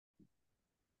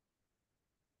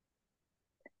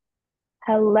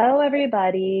Hello,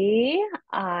 everybody.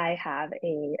 I have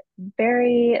a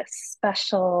very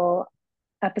special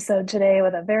episode today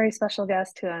with a very special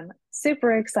guest who I'm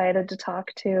super excited to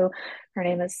talk to. Her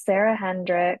name is Sarah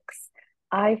Hendrickx.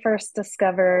 I first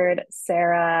discovered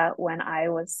Sarah when I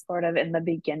was sort of in the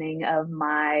beginning of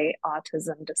my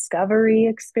autism discovery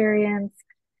experience.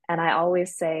 And I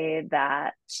always say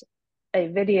that a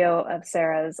video of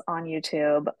Sarah's on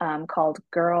YouTube called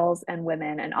Girls and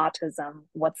Women and Autism,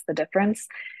 What's the Difference?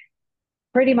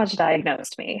 Pretty much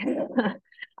diagnosed me.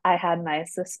 I had my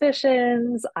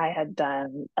suspicions. I had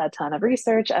done a ton of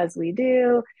research, as we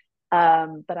do.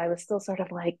 But I was still sort of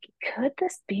like, could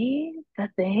this be the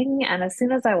thing? And as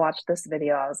soon as I watched this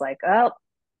video, I was like, oh,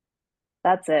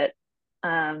 that's it.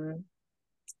 Um,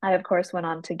 I, of course, went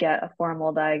on to get a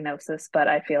formal diagnosis, but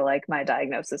I feel like my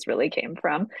diagnosis really came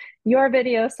from your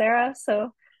video, Sarah.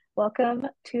 So, welcome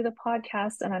to the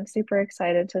podcast, and I'm super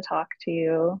excited to talk to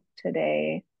you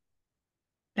today.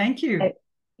 Thank you. I,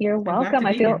 you're I'm glad welcome. to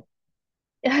I be here.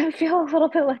 feel I feel a little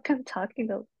bit like I'm talking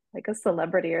to like a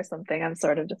celebrity or something. I'm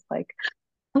sort of just like,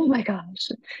 oh my gosh,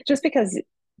 just because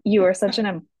you are such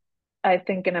I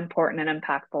think, an important and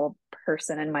impactful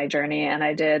person in my journey. And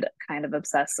I did kind of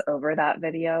obsess over that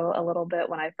video a little bit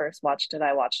when I first watched it.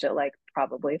 I watched it like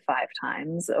probably 5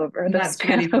 times over the That's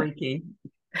span really of, freaky.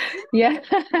 yeah.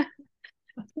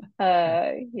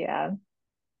 Yeah.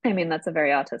 I mean, that's a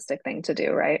very autistic thing to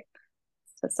do, right?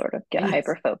 To sort of get Yes,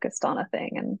 hyper focused on a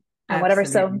thing and whatever.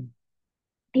 So, absolutely.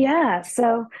 yeah.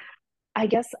 So I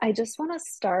guess I just want to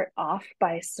start off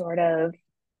by sort of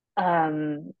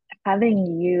um,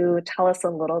 having you tell us a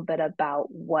little bit about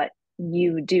what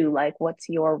you do. Like, what's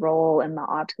your role in the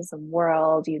autism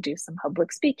world? You do some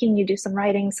public speaking, you do some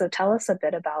writing. So tell us a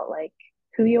bit about like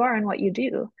who you are and what you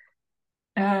do.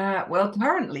 Well,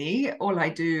 currently, all I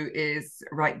do is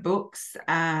write books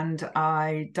and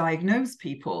I diagnose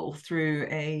people through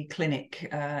a clinic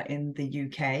in the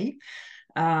UK.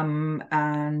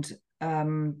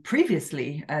 And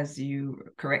previously, as you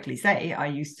correctly say, I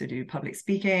used to do public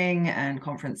speaking and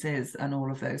conferences and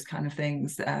all of those kind of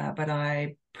things. But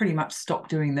I pretty much stopped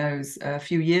doing those a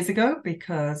few years ago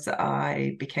because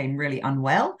I became really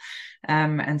unwell.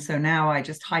 And so now I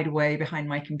just hide away behind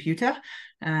my computer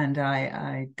and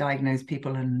I diagnose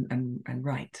people and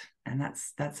write. And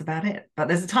that's about it. But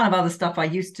there's a ton of other stuff I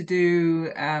used to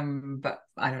do, but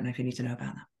I don't know if you need to know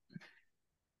about that.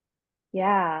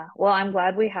 Yeah. Well, I'm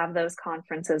glad we have those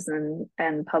conferences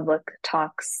and public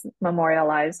talks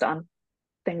memorialized on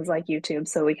things like YouTube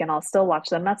so we can all still watch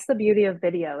them. That's the beauty of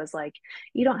video is like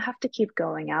you don't have to keep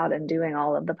going out and doing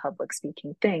all of the public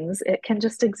speaking things. It can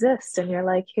just exist and you're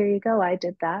like, here you go, I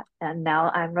did that and now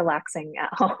I'm relaxing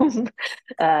at home.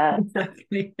 uh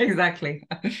Exactly, exactly.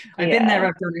 I've been there, yeah.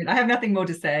 I've done it. I have nothing more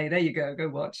to say. There you go. Go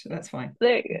watch. That's fine.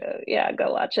 There you go. Yeah,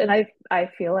 go watch. And I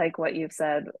feel like what you've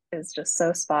said is just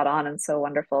so spot on and so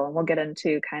wonderful. And we'll get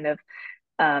into kind of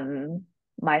um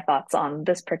my thoughts on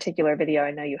this particular video. I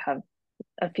know you have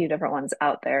a few different ones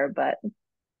out there, but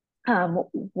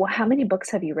how many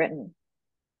books have you written?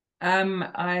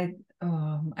 I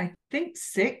think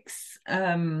six.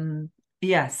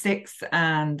 Yeah, six.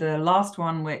 And the last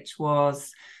one, which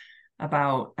was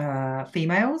about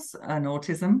females and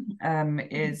autism,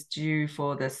 is due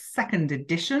for the second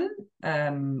edition,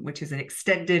 which is an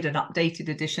extended and updated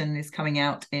edition, is coming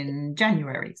out in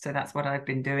January. So that's what I've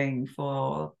been doing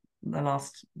for the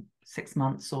last 6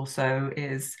 months or so,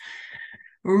 is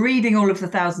reading all of the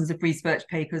thousands of research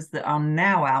papers that are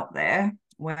now out there.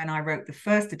 When I wrote the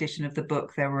first edition of the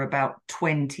book, there were about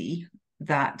 20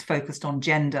 that focused on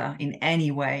gender in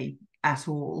any way at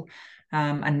all.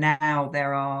 And now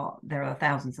there are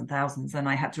thousands and thousands, and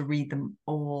I had to read them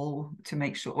all to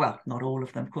make sure. Well, not all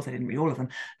of them, of course, I didn't read all of them,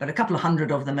 but a couple of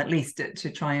hundred of them at least to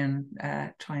try and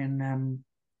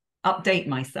update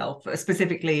myself,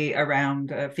 specifically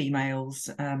around females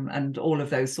and all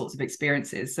of those sorts of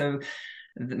experiences. So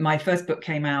my first book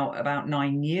came out about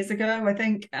 9 years ago, I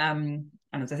think. And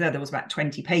as I said, there was about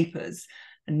 20 papers.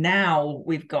 And now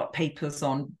we've got papers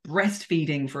on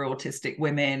breastfeeding for autistic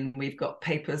women. We've got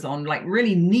papers on like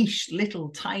really niche little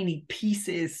tiny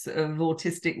pieces of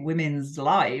autistic women's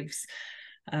lives.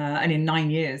 And in 9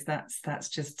 years, that's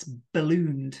just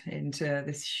ballooned into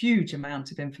this huge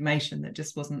amount of information that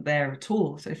just wasn't there at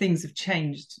all. So things have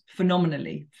changed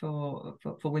phenomenally for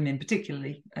women,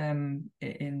 particularly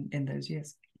in those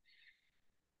years.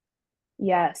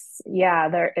 Yes, yeah,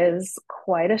 there is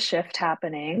quite a shift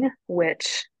happening,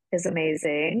 which is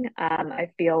amazing. I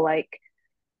feel like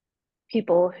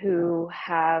people who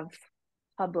have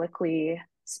publicly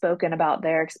spoken about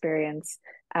their experience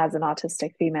as an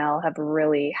autistic female have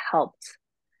really helped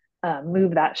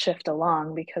move that shift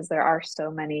along, because there are so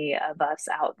many of us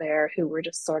out there who were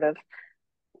just sort of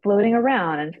floating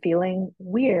around and feeling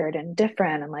weird and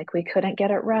different and like we couldn't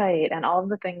get it right, and all of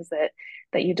the things that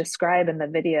you describe in the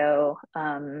video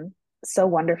so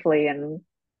wonderfully. And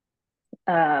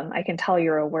I can tell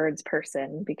you're a words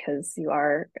person, because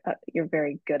you're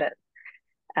very good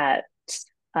at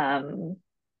um,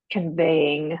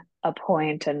 conveying a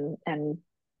point and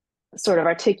sort of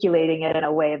articulating it in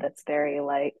a way that's very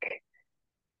like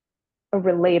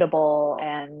relatable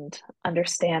and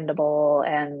understandable.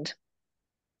 And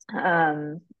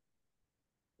um,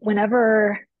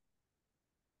 whenever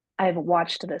I've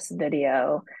watched this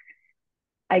video,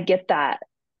 I get that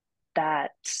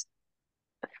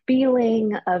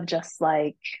feeling of just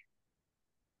like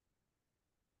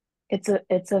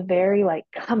it's a very like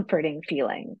comforting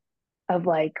feeling of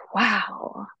like,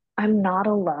 wow, I'm not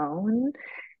alone.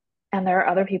 And there are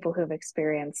other people who've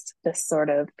experienced this sort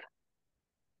of,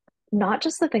 not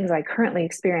just the things I currently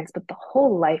experience, but the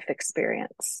whole life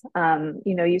experience.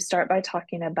 You start by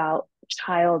talking about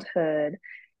childhood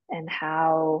and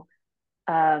how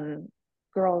um,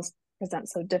 girls present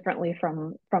so differently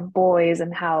from boys,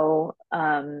 and how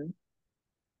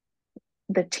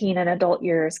the teen and adult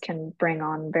years can bring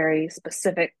on very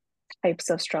specific types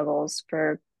of struggles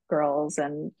for girls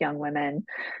and young women.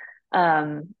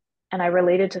 Um, and I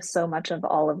related to so much of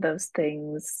all of those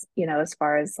things, as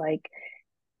far as like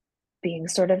being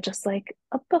sort of just like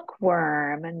a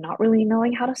bookworm and not really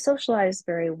knowing how to socialize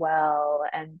very well,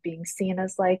 and being seen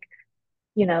as like,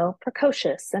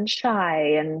 precocious and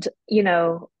shy, and,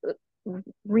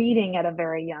 reading at a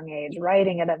very young age,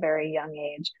 writing at a very young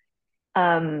age.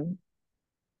 Um,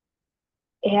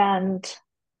 and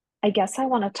I guess I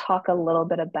want to talk a little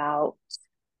bit about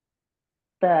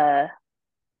the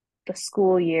the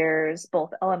school years,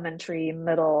 both elementary,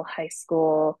 middle, high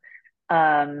school,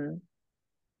 um,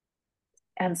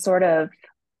 and sort of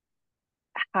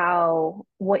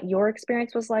what your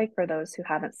experience was like for those who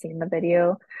haven't seen the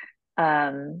video.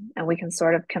 And we can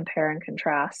sort of compare and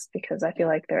contrast, because I feel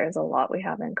like there is a lot we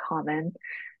have in common,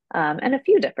 and a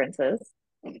few differences.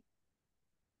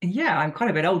 Yeah, I'm quite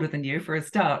a bit older than you for a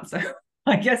start, so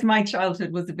I guess my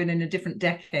childhood would have been in a different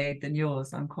decade than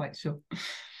yours, I'm quite sure.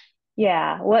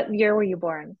 Yeah. What year were you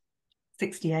born?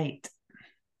 68.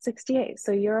 68.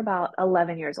 So you're about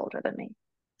 11 years older than me.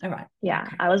 All right. Yeah.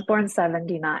 Okay. I was born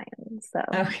 79. So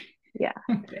Okay. yeah.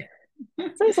 Okay.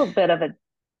 So there's a bit of an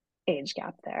age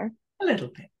gap there. A little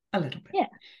bit. A little bit. Yeah.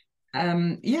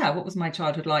 Yeah, what was my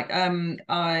childhood like?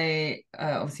 I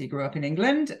obviously grew up in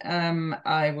England.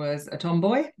 I was a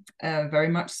tomboy, very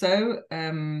much so.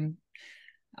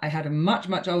 I had a much,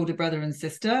 much older brother and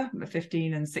sister,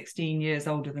 15 and 16 years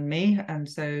older than me. And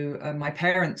so my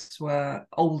parents were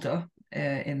older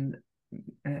than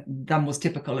was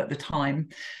typical at the time,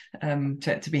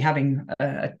 to be having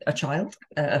a child,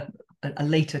 a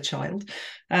later child.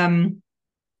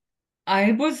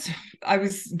 I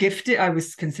was gifted. I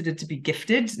was considered to be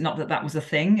gifted. Not that that was a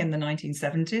thing in the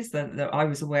 1970s that I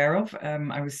was aware of.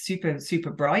 I was super, super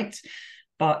bright,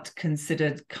 but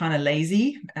considered kind of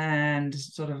lazy, and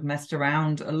sort of messed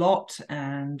around a lot,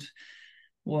 and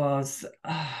was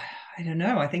I don't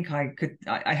know. I think I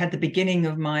had the beginning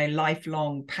of my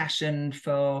lifelong passion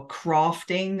for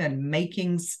crafting and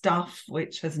making stuff,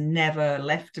 which has never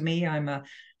left me. I'm a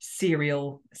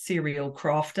serial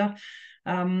crafter.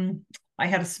 I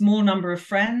had a small number of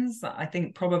friends. I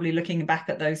think probably looking back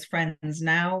at those friends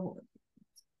now,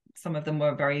 some of them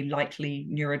were very likely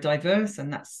neurodiverse,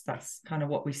 and that's kind of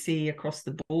what we see across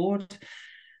the board.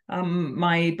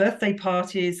 My birthday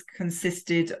parties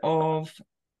consisted of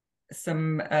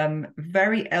some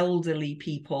very elderly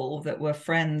people that were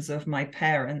friends of my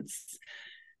parents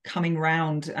coming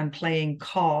round and playing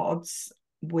cards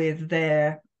with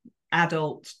their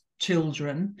adult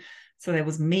children. So there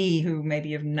was me, who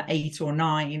maybe of 8 or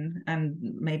 9, and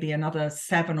maybe another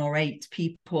 7 or 8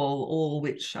 people, all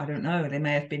which, I don't know, they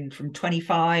may have been from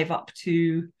 25 up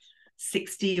to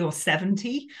 60 or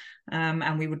 70.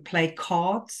 And we would play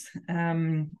cards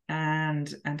and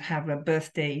have a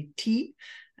birthday tea.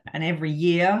 And every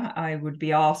year I would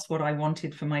be asked what I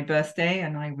wanted for my birthday,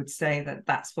 and I would say that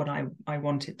that's what I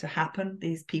wanted to happen,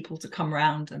 these people to come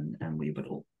around and we would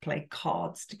all play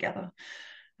cards together.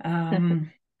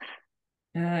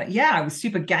 Yeah, I was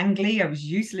super gangly. I was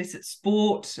useless at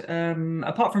sport,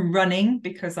 apart from running,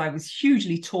 because I was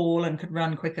hugely tall and could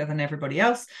run quicker than everybody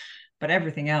else. But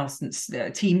everything else,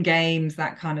 team games,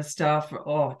 that kind of stuff,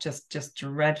 just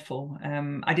dreadful.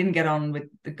 I didn't get on with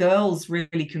the girls,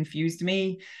 really confused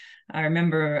me. I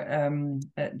remember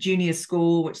at junior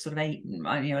school, which sort of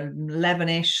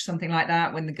 11-ish, something like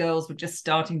that, when the girls were just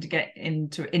starting to get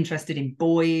interested in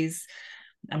boys.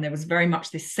 And there was very much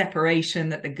this separation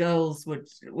that the girls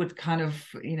would kind of,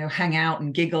 hang out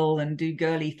and giggle and do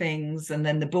girly things. And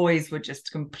then the boys were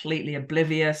just completely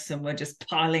oblivious and were just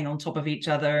piling on top of each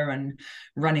other and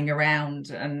running around.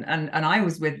 And I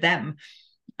was with them.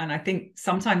 And I think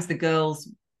sometimes the girls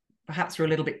perhaps were a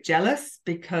little bit jealous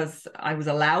because I was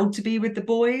allowed to be with the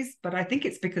boys, but I think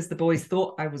it's because the boys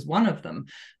thought I was one of them.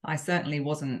 I certainly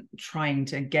wasn't trying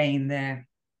to gain their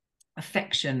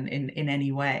affection in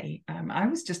any way. I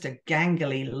was just a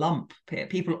gangly lump.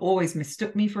 People always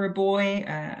mistook me for a boy,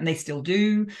 and they still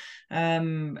do.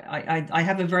 I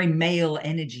have a very male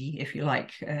energy, if you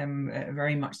like,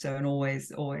 very much so, and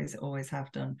always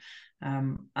have done.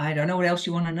 I don't know what else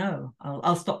you want to know.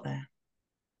 I'll stop there.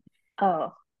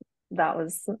 Oh, that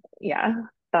was, yeah,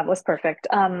 that was perfect.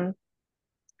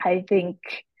 I think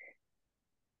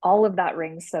all of that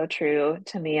rings so true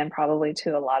to me and probably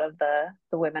to a lot of the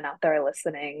women out there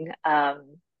listening,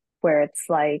 where it's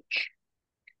like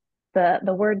the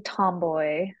word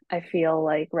tomboy, I feel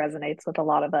like resonates with a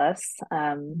lot of us.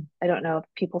 I don't know if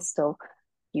people still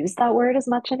use that word as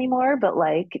much anymore, but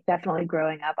like definitely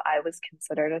growing up, I was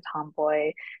considered a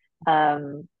tomboy.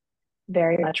 Um,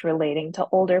 very much relating to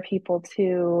older people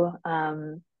too.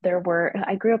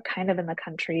 I grew up kind of in the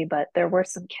country, but there were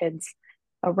some kids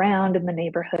around in the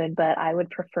neighborhood, but I would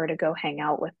prefer to go hang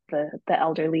out with the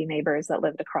elderly neighbors that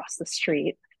lived across the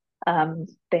street.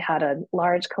 They had a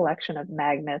large collection of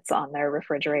magnets on their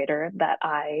refrigerator that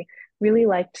I really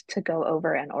liked to go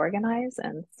over and organize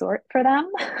and sort for them.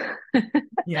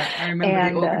 Yeah, I remember the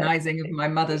And organizing of my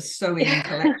mother's sewing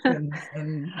collections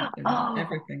and oh,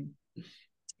 everything.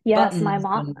 yes, my Buttons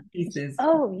mom. and pieces.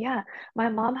 Oh, yeah. My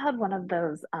mom had one of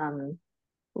those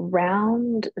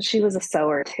round, she was a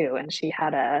sewer too, and she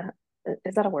had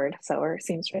is that a word? Sewer,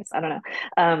 seamstress? I don't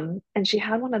know. And she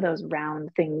had one of those round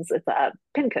things. It's a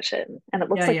pincushion, and it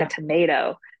looks Yeah, like a yeah.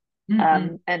 tomato.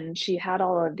 Mm-mm. And she had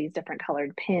all of these different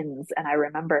colored pins, and I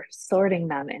remember sorting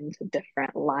them into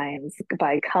different lines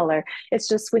by color. It's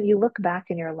just when you look back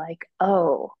and you're like,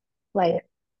 oh, like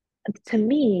to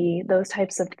me, those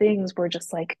types of things were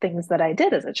just like things that I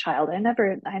did as a child. I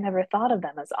never thought of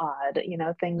them as odd,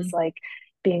 things Mm. like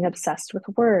being obsessed with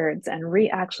words and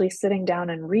actually sitting down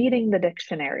and reading the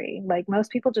dictionary. Like most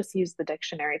people just use the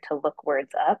dictionary to look words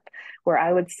up, where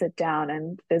I would sit down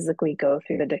and physically go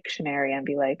through the dictionary and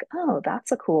be like, oh,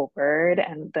 that's a cool word.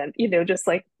 And then, just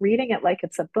like reading it like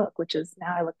it's a book, which is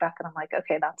now I look back and I'm like,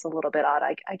 okay, that's a little bit odd.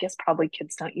 I guess probably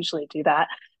kids don't usually do that.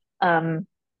 Um,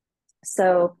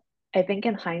 so I think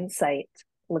in hindsight,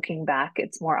 looking back,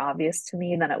 it's more obvious to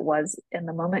me than it was in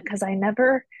the moment because I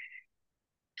never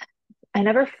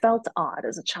felt odd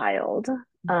as a child.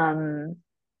 Um,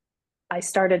 I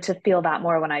started to feel that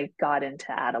more when I got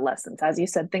into adolescence. As you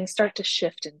said, things start to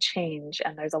shift and change,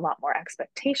 and there's a lot more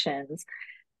expectations.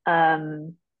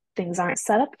 Um, Things aren't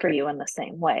set up for you in the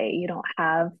same way. You don't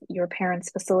have your parents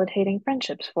facilitating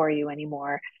friendships for you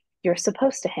anymore. You're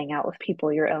supposed to hang out with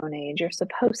people your own age. You're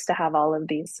supposed to have all of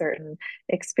these certain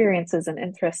experiences and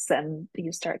interests, and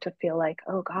you start to feel like,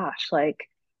 oh gosh, like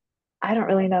I don't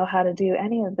really know how to do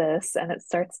any of this. And it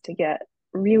starts to get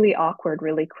really awkward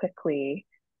really quickly.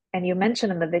 And you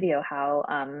mentioned in the video how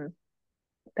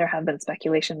there have been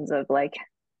speculations of like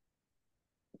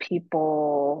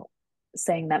people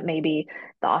saying that maybe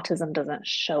the autism doesn't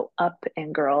show up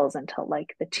in girls until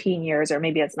like the teen years, or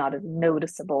maybe it's not as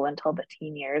noticeable until the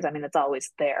teen years. I mean, it's always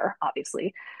there,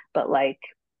 obviously, but like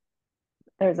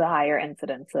there's a higher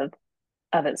incidence of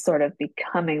it sort of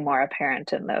becoming more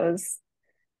apparent in those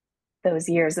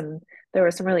years. And there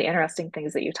were some really interesting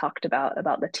things that you talked about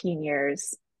the teen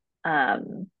years,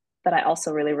 um, that I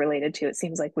also really related to. It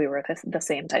seems like we were the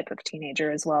same type of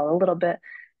teenager as well, a little bit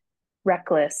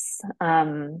reckless,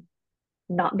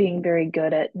 not being very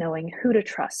good at knowing who to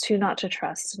trust, who not to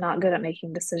trust, not good at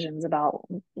making decisions about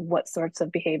what sorts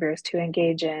of behaviors to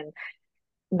engage in,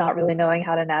 not really knowing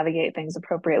how to navigate things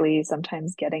appropriately,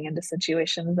 sometimes getting into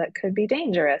situations that could be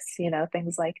dangerous,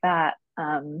 things like that.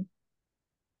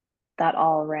 That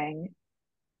all rang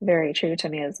very true to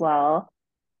me as well.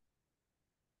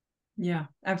 Yeah,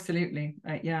 absolutely.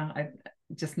 Yeah, I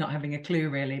just not having a clue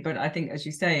really. But I think, as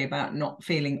you say, about not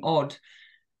feeling odd,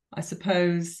 I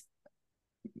suppose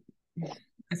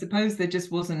there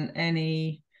just wasn't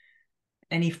any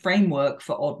framework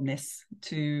for oddness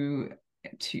to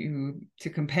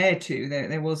compare to.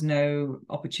 There was no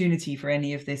opportunity for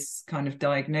any of this kind of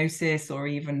diagnosis or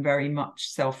even very much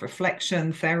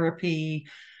self-reflection, therapy.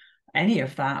 any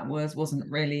of that wasn't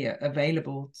really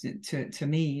available to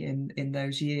me in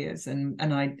those years. And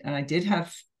I did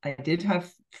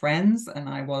have friends, and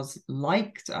I was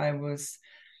liked. I was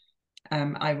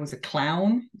a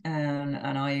clown,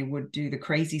 and I would do the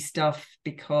crazy stuff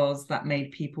because that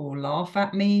made people laugh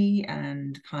at me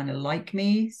and kind of like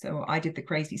me. So I did the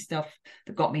crazy stuff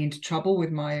that got me into trouble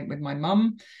with my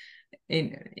mum.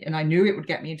 And I knew it would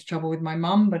get me into trouble with my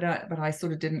mum, but I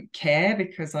sort of didn't care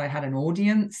because I had an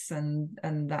audience, and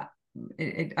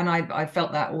I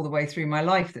felt that all the way through my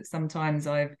life, that sometimes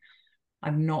I've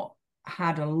not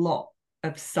had a lot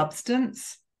of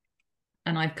substance,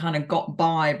 and I've kind of got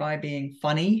by being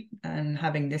funny and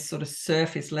having this sort of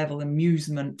surface level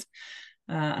amusement.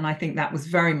 And I think that was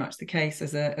very much the case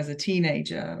as a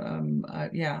teenager.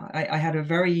 I had a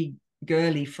very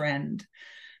girly friend,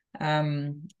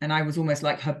 and I was almost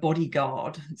like her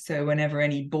bodyguard. So whenever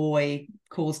any boy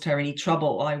caused her any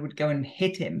trouble, I would go and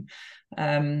hit him.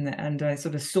 And I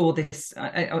sort of saw this,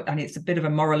 and it's a bit of a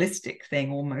moralistic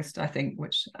thing almost, I think,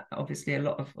 which obviously a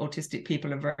lot of autistic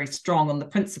people are very strong on the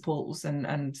principles,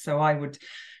 and so I would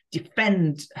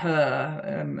defend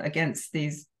her against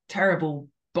these terrible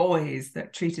boys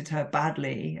that treated her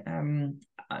badly.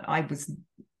 I was,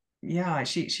 yeah,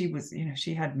 she was,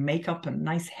 she had makeup and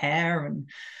nice hair,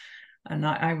 and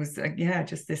I was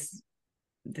just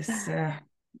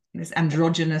this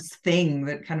androgynous thing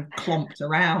that kind of clomped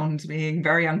around, being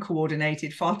very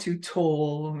uncoordinated, far too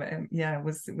tall.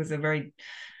 Was a very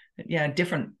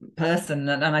different person.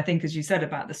 And I think, as you said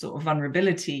about the sort of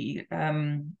vulnerability,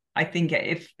 I think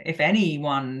if any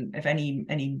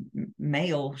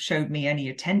male showed me any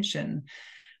attention,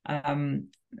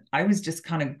 I was just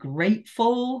kind of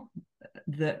grateful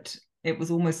that it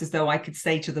was almost as though I could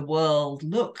say to the world,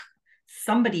 look,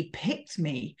 somebody picked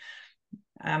me.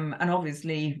 And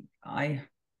obviously I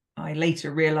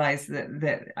later realized that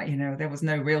there was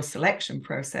no real selection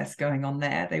process going on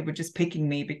there. They were just picking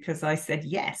me because I said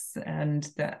yes. And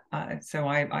that so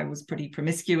I was pretty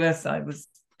promiscuous, I was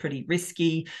pretty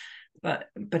risky, but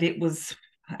it was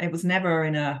never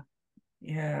in a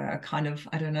kind of,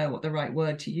 I don't know what the right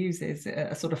word to use is,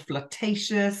 a sort of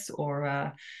flirtatious or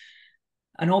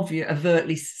an obvious,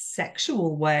 overtly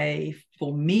sexual way.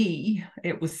 For me,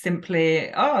 it was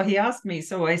simply, oh, he asked me,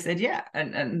 so I said yeah,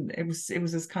 and it was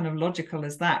as kind of logical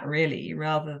as that, really,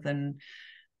 rather than,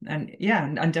 and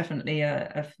definitely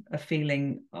a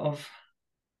feeling of,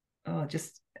 oh,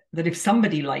 just that if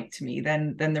somebody liked me,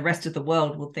 then the rest of the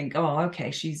world will think, oh,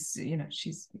 okay, she's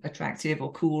attractive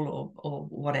or cool or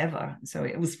whatever. So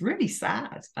it was really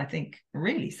sad, I think,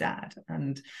 really sad.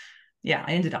 And yeah,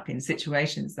 I ended up in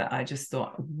situations that I just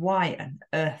thought, why on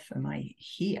earth am I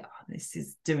here? This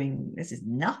is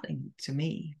nothing to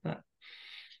me. But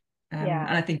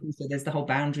and I think also there's the whole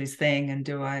boundaries thing, and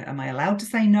am I allowed to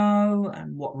say no?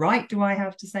 And what right do I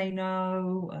have to say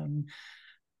no?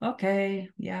 Okay,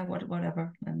 yeah,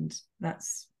 whatever. And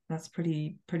that's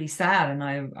pretty sad. And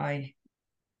I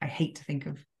hate to think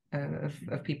of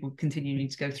people continuing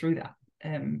to go through that.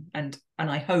 And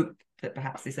I hope that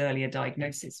perhaps this earlier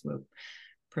diagnosis will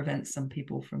prevent some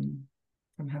people from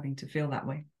having to feel that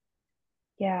way.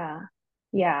 Yeah.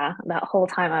 Yeah. That whole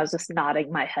time I was just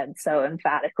nodding my head so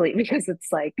emphatically because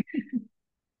it's like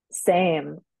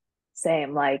same,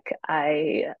 same. Like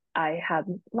I had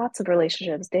lots of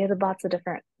relationships, dated lots of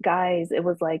different guys. It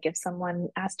was like if someone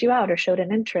asked you out or showed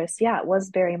an interest, yeah, it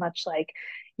was very much like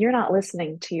you're not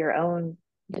listening to your own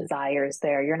desires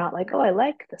there. You're not like, oh, I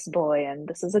like this boy and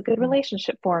this is a good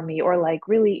relationship for me, or like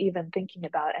really even thinking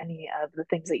about any of the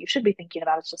things that you should be thinking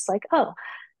about. It's just like, oh,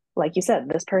 like you said,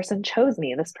 this person chose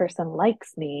me, this person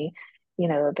likes me,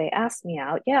 they asked me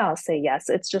out. Yeah, I'll say yes.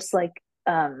 It's just like,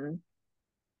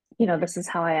 this is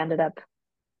how I ended up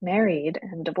married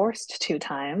and divorced 2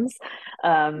 times. Me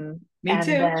And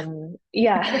too. then,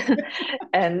 yeah,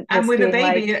 and And just with a being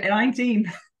like, baby at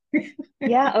 19.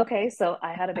 yeah, okay, so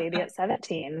I had a baby at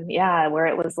 17. Yeah, where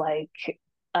it was like,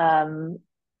 um,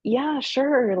 yeah,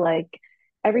 sure. Like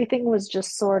everything was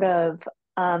just sort of,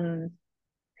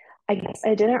 I guess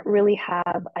I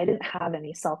didn't have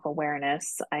any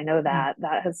self-awareness. I know that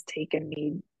has taken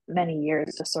me many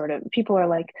years to sort of, people are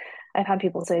like, I've had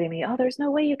people say to me, oh, there's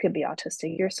no way you could be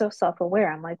autistic. You're so self-aware.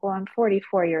 I'm like, well, I'm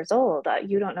 44 years old.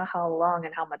 You don't know how long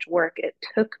and how much work it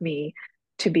took me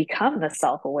to become this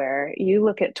self-aware. You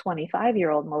look at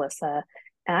 25-year-old Melissa,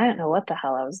 and I don't know what the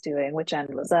hell I was doing, which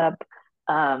end was up.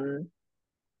 Um,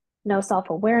 no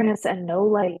self-awareness and no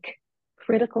like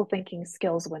critical thinking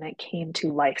skills when it came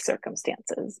to life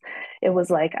circumstances. It was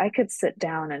like I could sit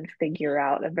down and figure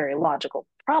out a very logical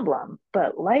problem,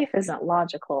 but life isn't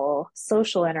logical.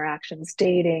 Social interactions,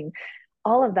 dating,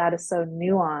 all of that is so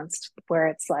nuanced where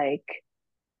it's like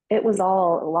it was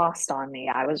all lost on me.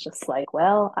 I was just like,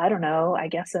 well, I don't know. I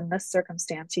guess in this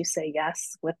circumstance you say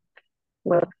yes. With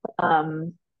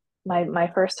um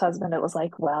my first husband, it was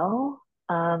like, well,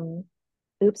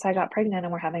 oops, I got pregnant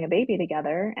and we're having a baby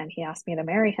together and he asked me to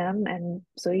marry him and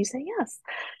so you say yes.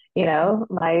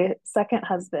 My second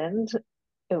husband,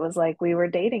 it was like we were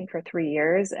dating for 3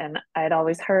 years and I'd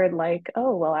always heard like,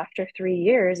 oh, well, after 3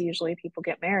 years, usually people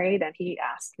get married. And he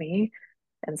asked me.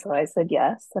 And so I said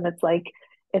yes. And it's like,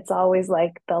 it's always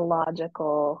like the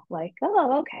logical, like,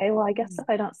 oh, okay, well, I guess if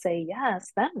I don't say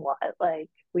yes, then what? Like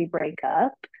we break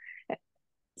up.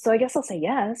 So I guess I'll say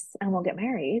yes and we'll get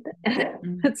married.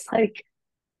 Mm. It's like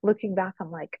looking back,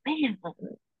 I'm like, man,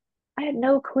 I had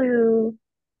no clue.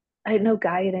 I had no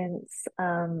guidance.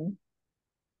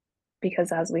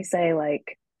 Because as we say,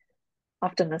 like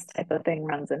often this type of thing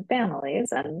runs in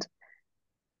families. And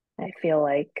I feel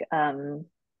like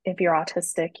if you're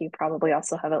autistic, you probably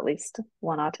also have at least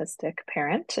one autistic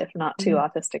parent, if not two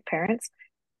Mm. autistic parents.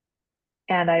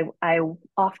 And I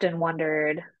often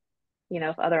wondered,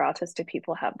 if other autistic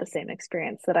people have the same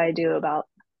experience that I do about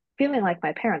feeling like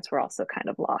my parents were also kind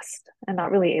of lost and not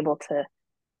really able to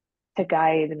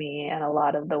guide me in a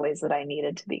lot of the ways that I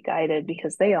needed to be guided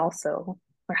because they also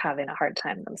were having a hard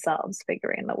time themselves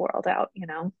figuring the world out.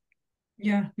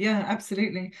 Yeah, yeah,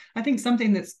 absolutely. I think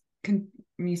something that's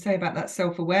when you say about that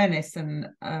self-awareness, and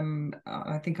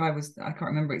I think I can't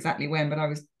remember exactly when, but I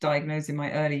was diagnosed in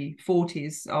my early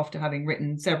 40s after having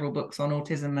written several books on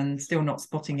autism and still not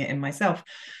spotting it in myself.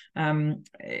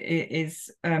 It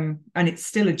is and it's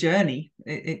still a journey.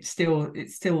 It's still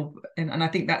and I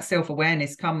think that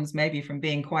self-awareness comes maybe from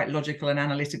being quite logical and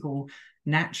analytical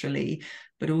naturally,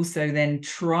 but also then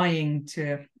trying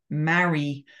to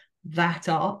marry that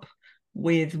up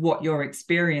with what you're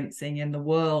experiencing in the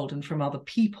world and from other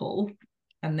people,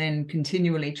 and then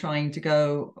continually trying to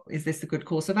go, is this a good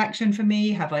course of action for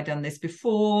me? Have I done this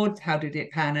before? How did it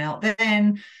pan out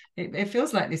then? It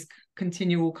feels like this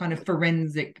continual kind of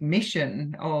forensic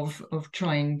mission of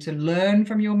trying to learn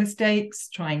from your mistakes,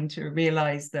 trying to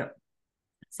realize that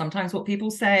sometimes what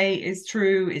people say is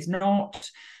true, is not.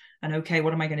 And okay,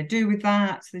 what am I going to do with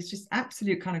that? So there's just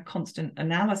absolute kind of constant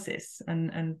analysis.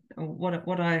 And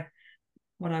what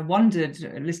I wondered,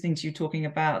 listening to you talking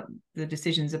about the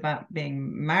decisions about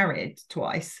being married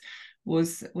twice,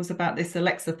 was about this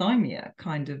alexithymia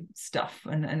kind of stuff,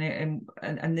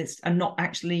 and this, and not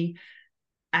actually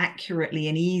accurately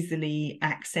and easily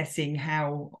accessing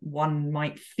how one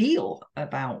might feel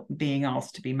about being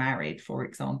asked to be married, for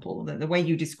example. The way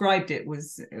you described it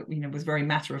was very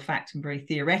matter of fact and very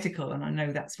theoretical, and I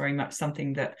know that's very much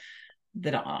something that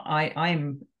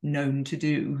I'm known to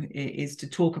do, is to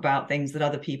talk about things that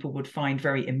other people would find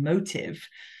very emotive,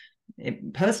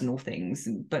 personal things,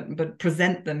 but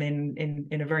present them in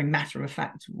a very matter of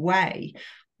fact way.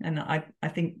 And I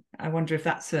think, I wonder if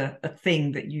that's a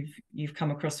thing that you've come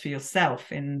across for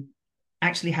yourself, in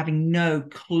actually having no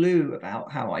clue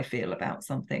about how I feel about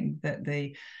something, that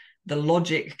the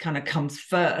logic kind of comes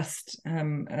first,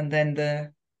 and then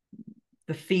the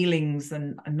feelings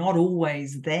and are not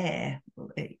always there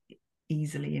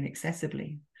easily and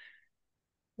accessibly.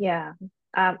 Yeah,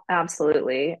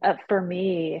 absolutely. For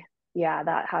me, yeah,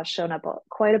 that has shown up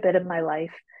quite a bit in my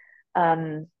life.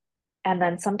 Um, and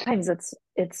then sometimes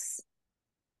it's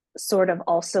sort of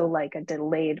also like a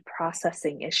delayed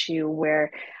processing issue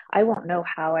where I won't know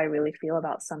how I really feel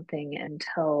about something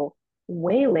until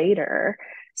way later,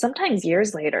 sometimes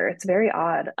years later. It's very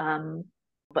odd.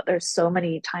 But there's so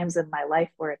many times in my life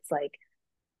where it's like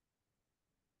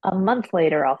a month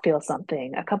later I'll feel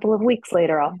something, a couple of weeks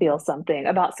later I'll feel something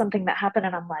about something that happened,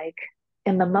 and I'm like,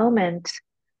 in the moment,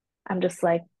 I'm just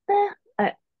like,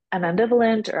 I'm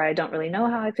ambivalent, or I don't really know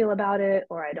how I feel about it,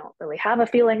 or I don't really have a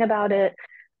feeling about it.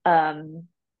 Um,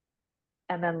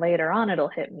 and then later on it'll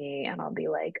hit me and I'll be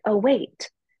like, oh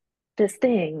wait, this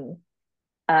thing.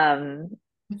 Um,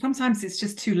 Sometimes it's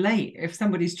just too late. If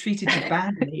somebody's treated you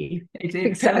badly, it feels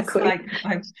exactly. like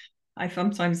I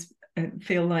sometimes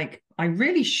feel like I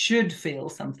really should feel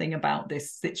something about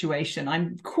this situation.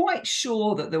 I'm quite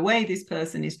sure that the way this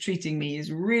person is treating me is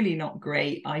really not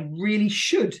great. I really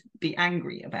should be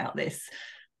angry about this,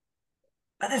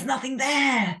 but there's nothing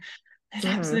there. There's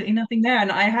Mm-hmm. absolutely nothing there.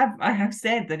 And I have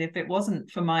said that if it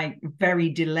wasn't for my very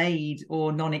delayed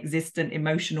or non-existent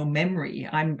emotional memory,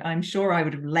 I'm sure I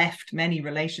would have left many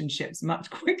relationships much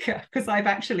quicker, because I've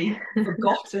actually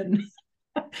forgotten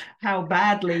how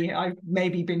badly I've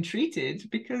maybe been treated,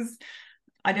 because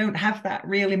I don't have that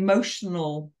real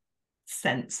emotional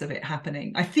sense of it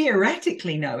happening. I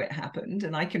theoretically know it happened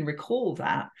and I can recall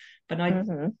that, but I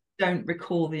Mm-hmm. don't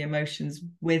recall the emotions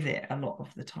with it a lot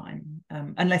of the time,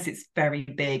 unless it's very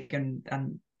big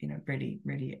and really,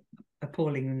 really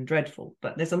appalling and dreadful.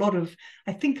 But there's a lot of,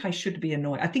 I think I should be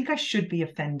annoyed. I think I should be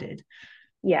offended.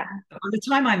 Yeah. By the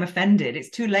time I'm offended, it's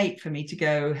too late for me to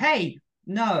go, hey,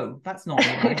 no, that's not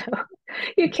all right.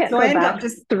 You can't So I go end back up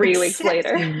just 3 weeks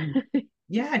later. accepting.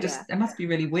 Yeah, Yeah. it must be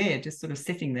really weird just sort of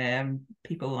sitting there and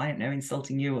people, I don't know,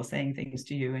 insulting you or saying things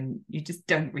to you and you just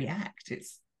don't react.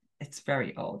 It's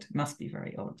very odd. It must be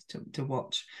very odd to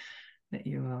watch that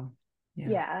you are, yeah,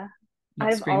 Yeah. not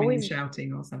I've screaming and always,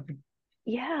 shouting or something.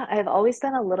 yeah, I've always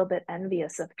been a little bit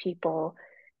envious of people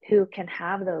who can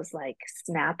have those like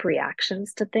snap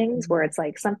reactions to things where it's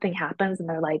like something happens and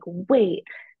they're like, wait,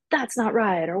 that's not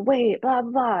right, or wait, blah,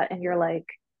 blah. And you're like,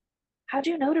 how do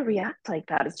you know to react like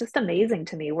that? It's just amazing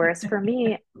to me. Whereas for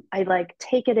me, I like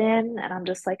take it in and I'm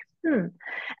just like, hmm.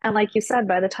 And like you said,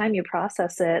 by the time you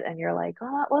process it and you're like,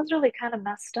 oh, that was really kind of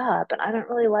messed up and I don't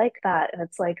really like that. And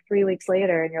it's like 3 weeks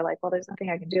later and you're like, well, there's nothing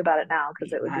I can do about it now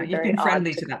because it would be You've very been odd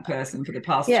friendly to to come that back. person for the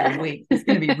past Yeah. 3 weeks. It's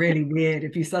going to be really weird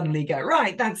if you suddenly go,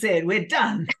 right, that's it, we're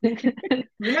done.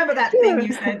 Remember that thing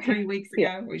you said 3 weeks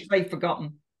Yeah. ago, which they've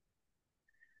forgotten.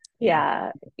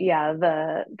 Yeah. Yeah, yeah,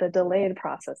 the delayed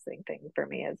processing thing for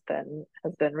me has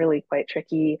been really quite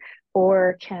tricky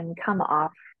or can come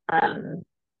off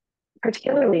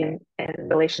particularly in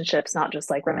relationships, not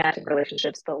just like romantic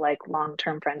relationships, but like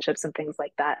long-term friendships and things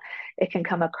like that. It can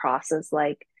come across as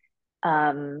like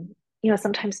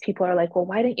sometimes people are like, well,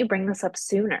 why didn't you bring this up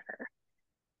sooner?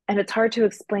 And it's hard to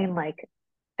explain, like,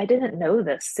 I didn't know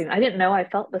this soon. I didn't know I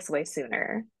felt this way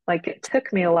sooner. Like, it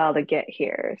took me a while to get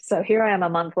here. So here I am a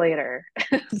month later.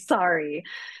 Sorry,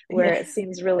 where Yeah. it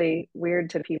seems really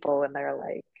weird to people when they're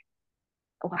like,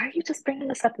 why are you just bringing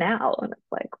this up now? And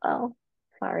it's like, well,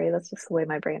 sorry, that's just the way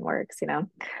my brain works.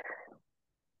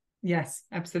 Yes,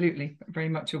 absolutely. Very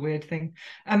much a weird thing.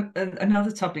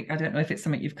 Another topic, I don't know if it's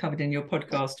something you've covered in your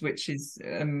podcast, which is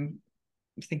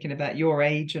thinking about your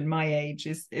age and my age,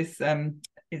 is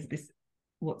this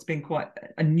what's been quite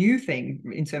a new thing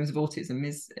in terms of autism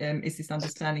is this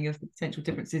understanding of the potential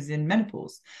differences in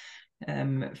menopause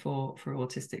for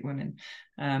autistic women.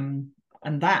 And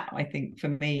that, I think, for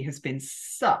me has been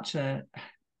such a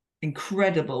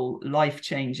incredible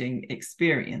life-changing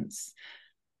experience,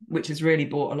 which has really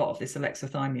brought a lot of this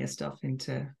alexithymia stuff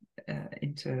into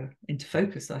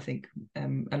focus, I think,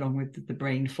 along with the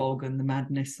brain fog and the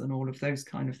madness and all of those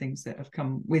kind of things that have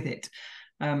come with it.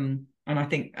 And I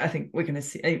think we're going to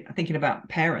see, thinking about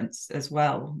parents as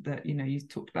well, that, you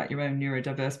talked about your own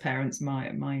neurodiverse parents.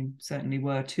 Mine certainly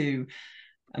were too.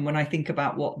 And when I think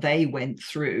about what they went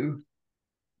through,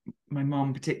 my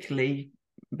mom particularly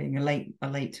being a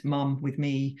late mum with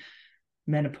me,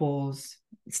 menopause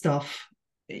stuff,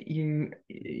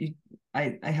 I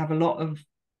have a lot of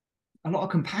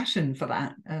compassion for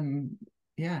that.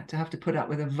 Yeah, to have to put up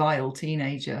with a vile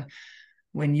teenager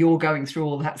when you're going through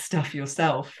all that stuff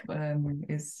yourself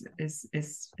is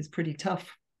pretty tough.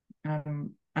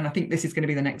 And I think this is going to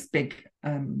be the next big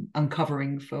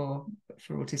uncovering for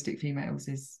autistic females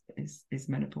is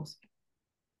menopause.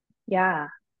 Yeah,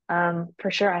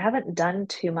 for sure. I haven't done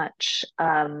too much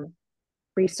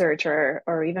research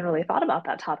or even really thought about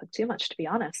that topic too much, to be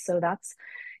honest. So that's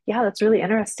really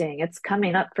interesting. It's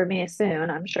coming up for me soon,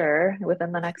 I'm sure,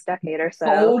 within the next decade or so.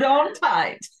 Hold on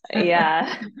tight.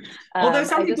 Yeah. Although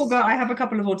some I people just, go, I have a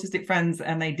couple of autistic friends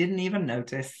and they didn't even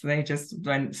notice. They just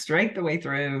went straight the way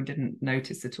through, didn't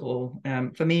notice at all.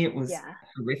 For me, it was yeah.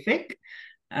 horrific.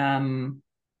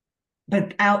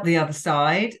 But out the other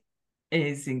side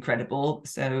is incredible.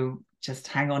 So just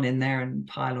hang on in there and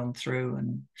pile on through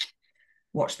and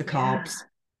watch the Yeah. carbs.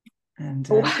 And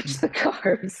Watch the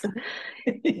carbs.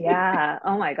 Yeah.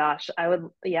 Oh my gosh. I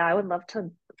would love to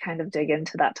kind of dig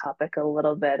into that topic a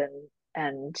little bit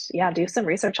and yeah, do some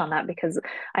research on that because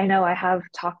I know I have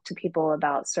talked to people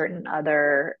about certain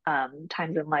other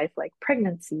times in life, like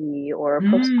pregnancy or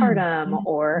postpartum,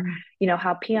 or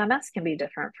how PMS can be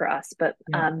different for us. But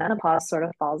yeah. menopause sort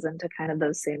of falls into kind of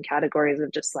those same categories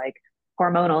of just like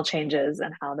hormonal changes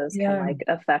and how those can Yeah. like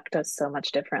affect us so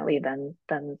much differently than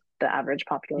the average Yeah,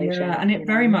 population, and it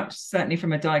very much, certainly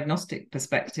from a diagnostic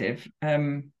perspective,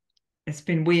 it's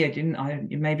been weird, didn't I?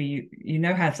 Maybe you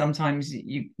know how sometimes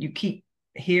you keep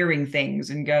hearing things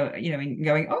and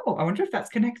going, oh, I wonder if that's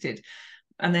connected,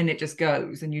 and then it just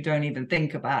goes and you don't even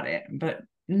think about it. But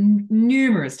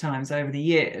numerous times over the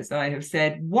years, I have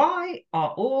said, why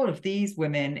are all of these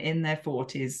women in their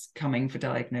 40s coming for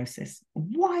diagnosis?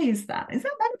 Why is that? Is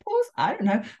that menopause? I don't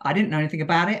know. I didn't know anything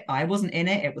about it. I wasn't in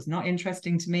it. It was not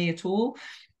interesting to me at all.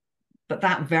 But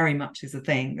that very much is a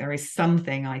thing. There is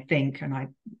something, I think, and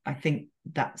I think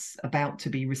that's about to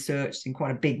be researched in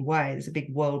quite a big way. There's a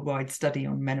big worldwide study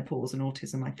on menopause and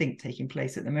autism, I think, taking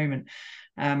place at the moment.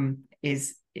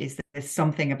 Is there's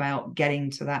something about getting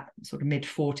to that sort of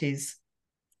mid-40s,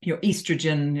 your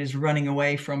estrogen is running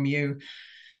away from you.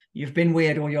 You've been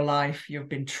weird all your life. You've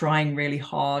been trying really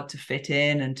hard to fit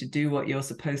in and to do what you're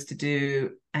supposed to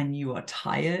do, and you are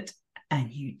tired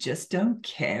and you just don't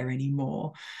care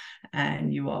anymore.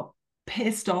 And you are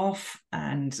pissed off,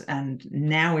 and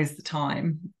now is the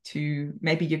time to,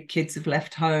 maybe your kids have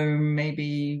left home,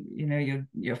 maybe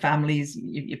your families,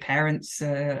 your parents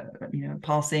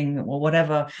passing or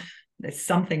whatever. There's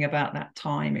something about that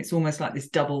time. It's almost like this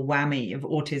double whammy of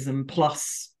autism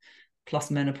plus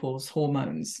menopause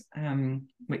hormones,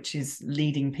 which is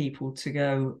leading people to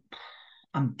go,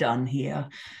 I'm done here.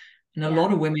 And a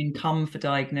lot of women come for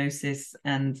diagnosis,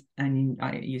 and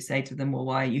you say to them, well,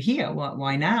 why are you here?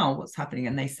 Why now? What's happening?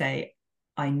 And they say,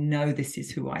 I know this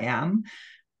is who I am.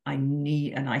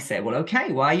 And I say, well,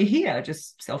 okay, why are you here?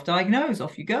 Just self-diagnose,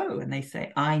 off you go. And they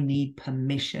say, I need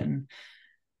permission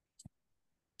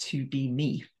to be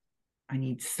me. I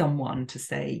need someone to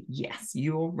say, yes,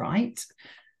 you're right.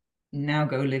 Now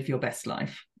go live your best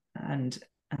life. And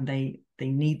they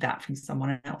need that from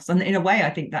someone else. And in a way, I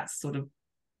think that's sort of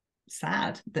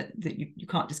sad that you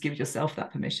can't just give yourself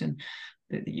that permission,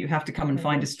 that you have to come and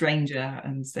find a stranger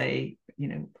and say,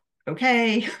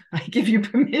 okay, I give you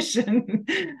permission.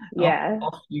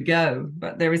 Off you go.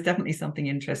 But there is definitely something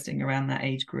interesting around that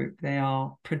age group. They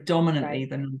are predominantly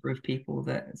the number of people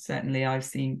that certainly I've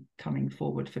seen coming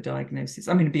forward for diagnosis.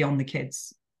 I mean, beyond the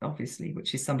kids, obviously,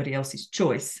 which is somebody else's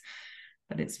choice.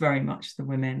 But it's very much the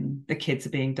women. The kids are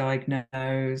being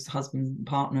diagnosed, husband,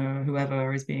 partner,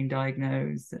 whoever is being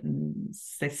diagnosed, and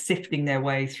they're sifting their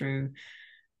way through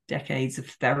decades of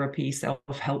therapy,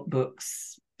 self-help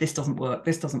books. This doesn't work.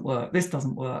 This doesn't work. This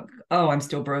doesn't work. Oh, I'm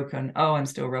still broken. Oh, I'm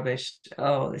still rubbish.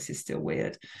 Oh, this is still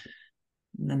weird.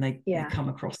 And then they come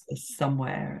across this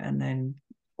somewhere, and then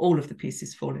all of the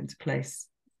pieces fall into place,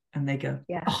 and they go,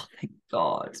 oh, thank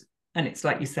God. And it's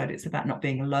like you said, it's about not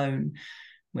being alone,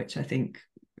 which I think,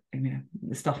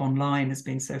 the stuff online has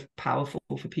been so powerful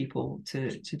for people to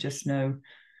just know.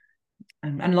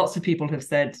 And lots of people have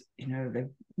said, they've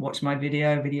watched my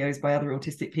videos by other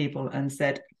autistic people and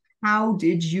said, how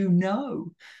did you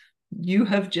know? You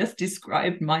have just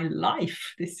described my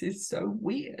life. This is so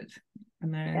weird.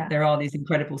 And there are these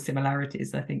incredible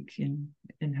similarities, I think,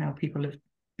 in how people have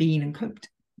been and coped.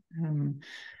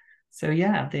 So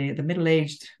yeah, the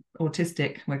middle-aged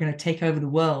autistic, we're going to take over the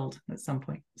world at some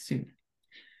point soon.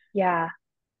 Yeah,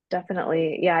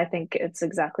 definitely. Yeah, I think it's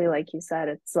exactly like you said.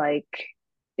 It's like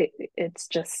it's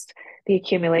just the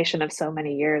accumulation of so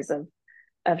many years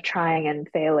of trying and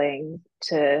failing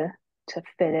to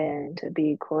fit in, to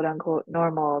be quote unquote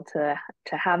normal, to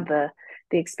have the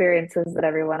experiences that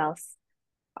everyone else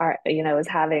is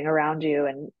having around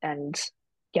you, and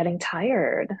getting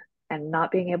tired and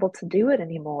not being able to do it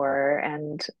anymore,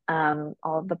 and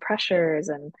all of the pressures.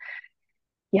 And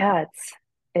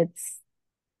it's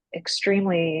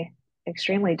extremely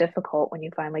difficult when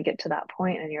you finally get to that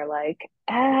point and you're like,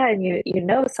 and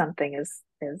something is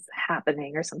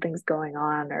happening, or something's going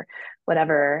on, or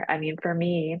whatever. I mean, for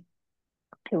me,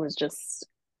 it was just,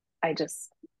 I just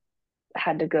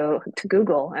had to go to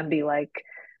Google and be like,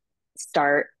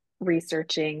 start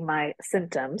researching my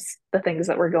symptoms, the things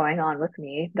that were going on with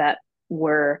me that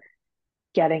were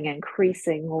getting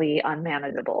increasingly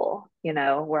unmanageable,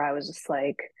 where I was just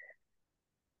like,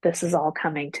 this is all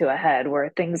coming to a head, where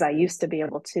things I used to be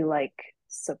able to like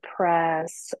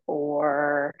suppress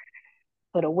or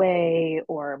put away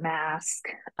or mask,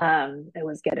 it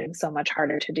was getting so much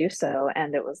harder to do so.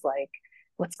 And it was like,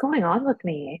 what's going on with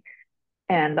me?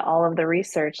 And all of the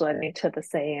research led me to the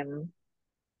same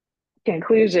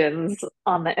conclusions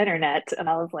on the internet. And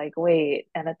I was like, wait.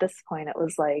 And at this point, it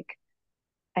was like,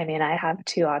 I mean, I have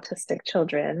two autistic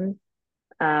children.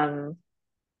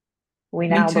 We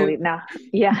Me now too. believe now.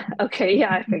 Yeah. Okay.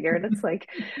 Yeah. I figured it's like,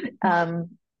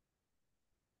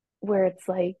 where it's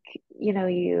like,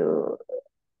 you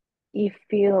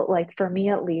feel like, for me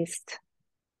at least,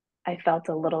 I felt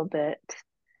a little bit,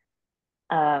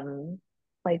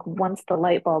 like once the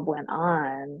light bulb went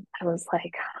on, I was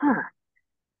like, huh,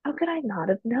 how could I not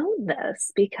have known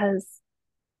this? Because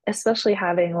especially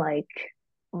having like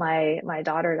my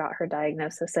daughter got her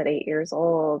diagnosis at 8 years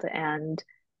old, and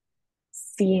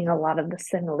seeing a lot of the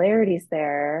similarities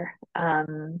there,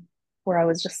 where I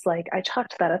was just like, I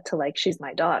chalked that up to like, she's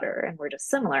my daughter and we're just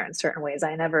similar in certain ways.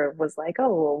 I never was like, oh,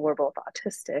 well, we're both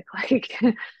autistic. Like,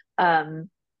 and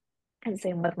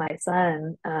same with my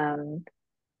son,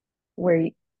 where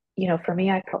for me,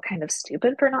 I felt kind of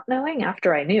stupid for not knowing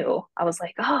after I knew. I was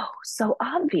like, oh, so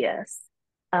obvious.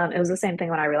 It was the same thing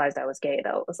when I realized I was gay,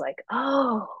 though. It was like,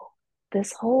 oh,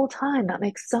 this whole time that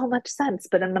makes so much sense.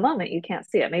 But in the moment, you can't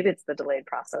see it. Maybe it's the delayed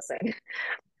processing.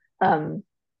 Um,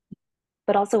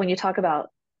 but also, when you talk about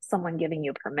someone giving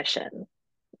you permission,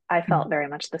 I felt Mm. very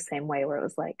much the same way where it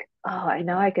was like, oh, I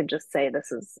know I could just say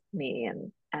this is me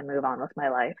and move on with my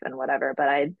life and whatever.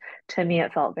 But to me,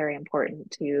 it felt very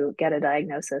important to get a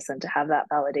diagnosis and to have that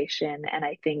validation. And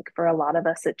I think for a lot of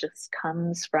us, it just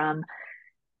comes from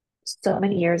so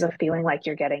many years of feeling like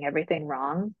you're getting everything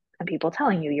wrong and people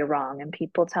telling you you're wrong and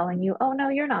people telling you, oh, no,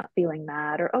 you're not feeling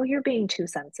that, or oh, you're being too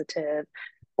sensitive,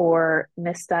 or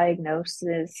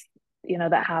misdiagnosis,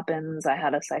 that happens. I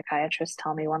had a psychiatrist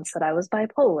tell me once that I was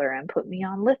bipolar and put me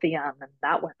on lithium, and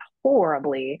that went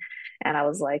horribly. And I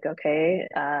was like, okay,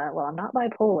 well, I'm not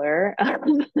bipolar.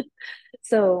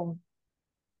 So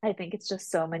I think it's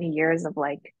just so many years of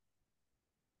like,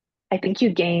 I think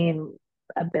you gain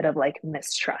a bit of like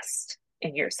mistrust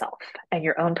in yourself and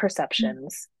your own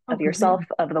perceptions Oh, of yourself,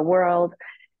 completely. of the world.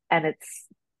 And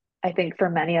I think for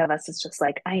many of us, it's just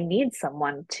like, I need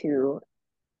someone to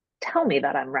tell me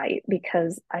that I'm right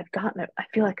because I've gotten it. I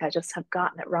feel like I just have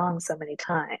gotten it wrong so many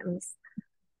times.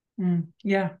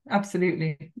 Yeah,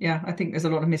 absolutely. Yeah, I think there's a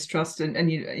lot of mistrust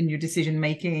and you, in your decision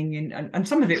making, and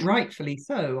some of it rightfully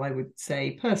so. I would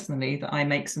say personally that I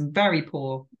make some very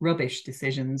poor, rubbish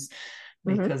decisions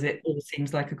Mm-hmm. because it all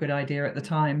seems like a good idea at the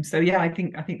time. So yeah, I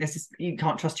think there's just, you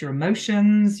can't trust your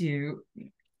emotions. You're,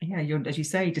 as you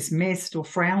say, dismissed or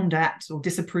frowned at or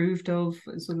disapproved of,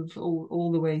 sort of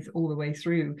all the way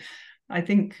through. I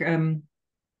think one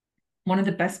of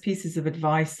the best pieces of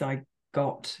advice I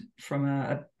got from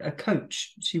a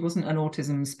coach. She wasn't an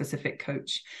autism specific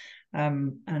coach,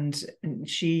 and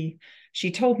she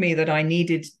told me that I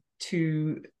needed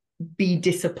to be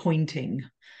disappointing.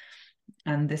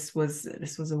 And this was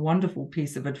a wonderful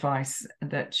piece of advice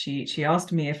that she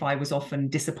asked me if I was often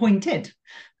disappointed,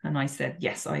 and I said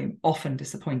yes, I'm often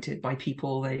disappointed by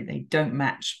people. They don't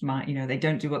match my, they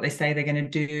don't do what they say they're going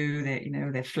to do.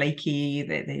 They're flaky.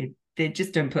 They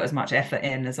just don't put as much effort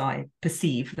in as I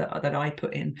perceive that I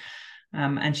put in.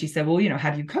 And she said, well, how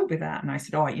do you cope with that? And I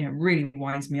said, oh, it really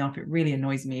winds me up. It really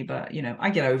annoys me, but I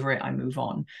get over it. I move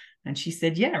on. And she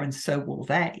said, yeah, and so will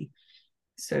they.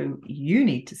 So you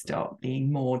need to start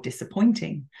being more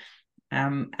disappointing.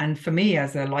 And for me,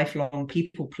 as a lifelong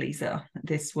people pleaser,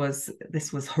 this was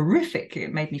horrific.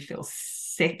 It made me feel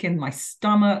sick in my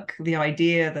stomach. The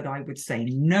idea that I would say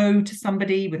no to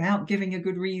somebody without giving a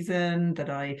good reason,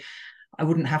 that I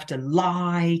wouldn't have to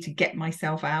lie to get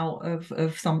myself out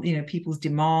of some, people's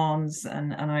demands.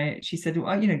 And she said,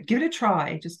 well, give it a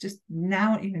try. Just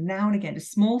now, now and again,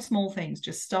 just small things.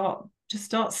 Just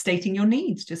start stating your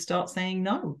needs. Just start saying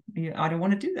no. I don't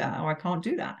want to do that, or I can't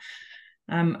do that.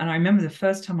 And I remember the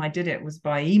first time I did it was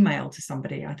by email to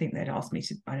somebody. I think they'd asked me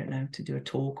to, I don't know, to do a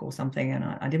talk or something, and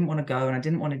I didn't want to go and I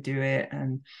didn't want to do it.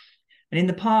 And in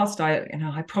the past, I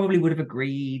probably would have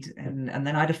agreed, and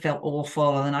then I'd have felt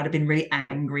awful, and then I'd have been really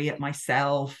angry at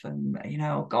myself, and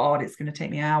oh God, it's going to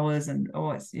take me hours, and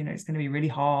oh, it's it's going to be really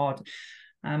hard.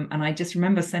 And I just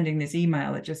remember sending this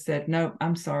email that just said, no,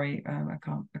 I'm sorry, I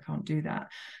can't do that.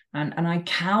 And I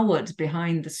cowered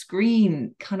behind the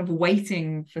screen, kind of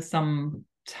waiting for some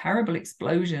terrible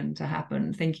explosion to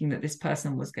happen, thinking that this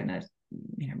person was going to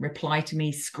reply to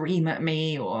me, scream at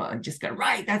me, or just go,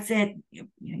 right, that's it,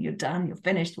 you're done, you're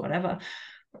finished, whatever.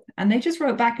 And they just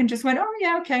wrote back and just went, oh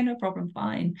yeah, okay, no problem,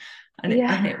 fine. And it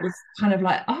Yeah. was kind of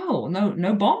like, oh,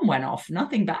 no bomb went off,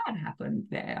 nothing bad happened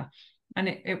there. And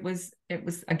it was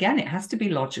again, it has to be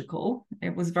logical.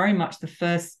 It was very much the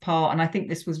first part, and I think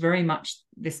this was very much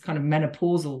this kind of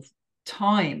menopausal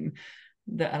time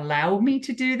that allowed me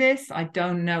to do this. I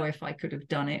don't know if I could have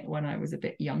done it when I was a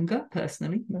bit younger,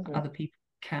 personally. Mm-hmm. Other people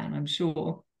can, I'm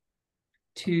sure,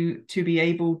 to be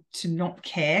able to not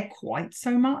care quite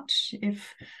so much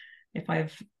if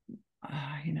I've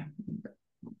you know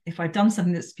if I've done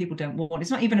something that people don't want.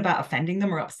 It's not even about offending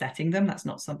them or upsetting them. That's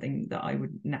not something that I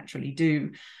would naturally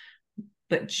do,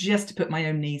 but just to put my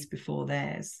own needs before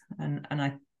theirs. And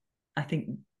I think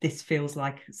this feels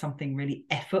like something really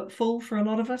effortful for a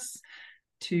lot of us,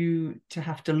 to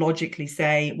have to logically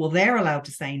say, well, they're allowed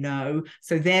to say no,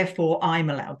 so therefore I'm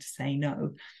allowed to say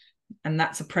no. And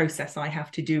that's a process I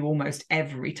have to do almost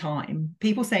every time.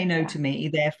 People say no Yeah. to me,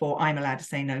 therefore I'm allowed to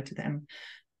say no to them.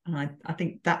 And I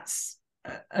think that's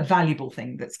a valuable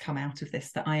thing that's come out of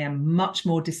this, that I am much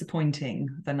more disappointing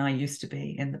than I used to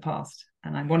be in the past.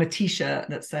 And I want a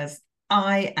t-shirt that says,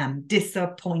 I am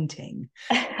disappointing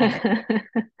on it.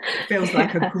 It feels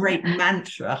like a Yeah. great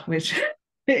mantra, which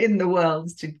in the world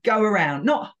to go around,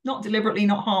 not deliberately,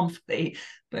 not harmfully,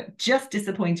 but just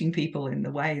disappointing people in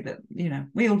the way that, you know,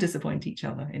 we all disappoint each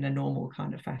other in a normal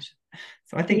kind of fashion.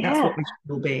 So I think that's Yeah. what we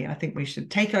should all be. I think we should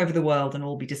take over the world and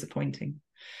all be disappointing.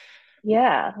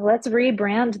 Yeah, let's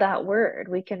rebrand that word.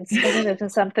 We can spin it into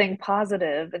something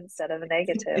positive instead of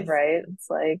negative, right? It's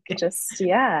like just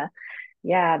yeah,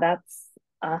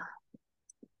 uh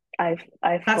I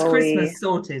That's fully Christmas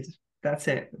sorted. That's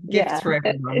it. Gifts yeah, for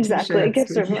everyone. exactly. It T-shirts gives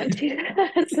with everyone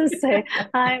to say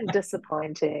I'm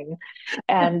disappointing.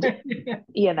 And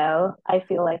you know, I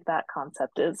feel like that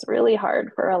concept is really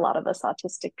hard for a lot of us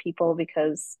autistic people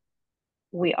because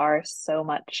we are so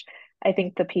much. I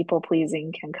think the people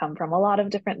pleasing can come from a lot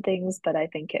of different things, but I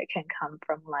think it can come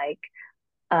from like,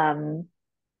 um,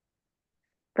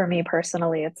 for me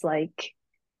personally, it's like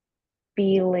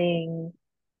feeling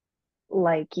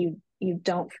like you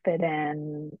don't fit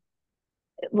in.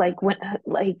 Like when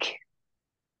like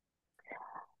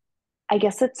I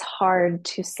guess it's hard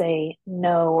to say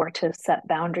no or to set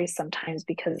boundaries sometimes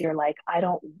because you're like, I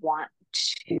don't want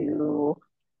to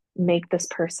make this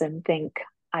person think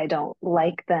I don't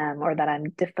like them or that I'm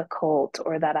difficult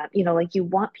or that I'm, you know, like you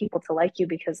want people to like you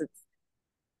because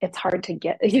it's hard to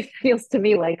get it feels to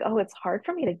me like, oh, it's hard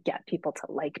for me to get people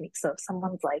to like me. So if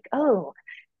someone's like, oh,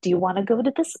 do you want to go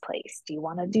to this place? Do you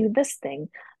want to do this thing?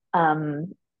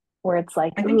 Um, where it's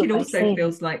like, I oh, think if it I also say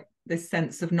feels like this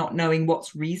sense of not knowing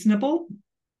what's reasonable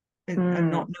and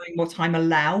mm, not knowing what I'm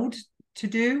allowed to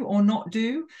do or not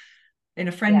do. In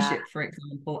a yeah, friendship, for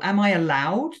example, am I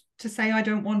allowed to say I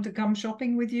don't want to come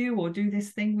shopping with you or do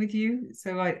this thing with you?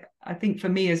 So I think for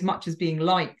me, as much as being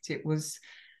liked, it was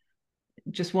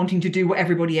just wanting to do what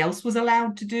everybody else was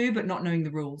allowed to do, but not knowing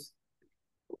the rules.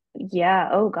 yeah,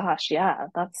 oh gosh, yeah,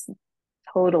 that's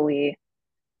totally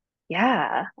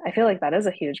yeah, I feel like that is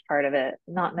a huge part of it,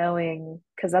 not knowing,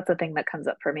 because that's a thing that comes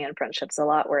up for me in friendships a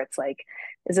lot, where it's like,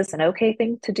 is this an okay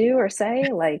thing to do or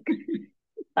say? Like,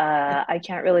 I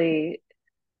can't really,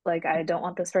 like, I don't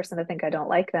want this person to think I don't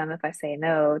like them if I say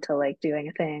no to like doing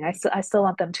a thing. I still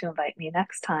want them to invite me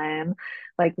next time.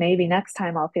 Like, maybe next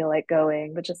time I'll feel like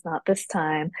going, but just not this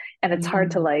time. And it's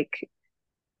hard to Mm. like,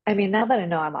 I mean, now that I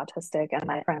know I'm autistic and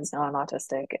my friends know I'm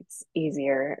autistic, it's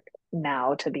easier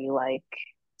now to be like,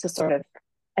 to sort of,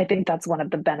 I think that's one of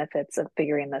the benefits of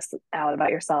figuring this out about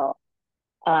yourself,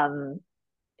 um,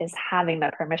 is having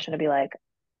that permission to be like,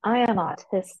 I am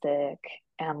autistic.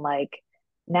 And like,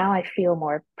 now I feel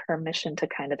more permission to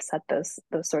kind of set those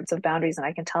sorts of boundaries. And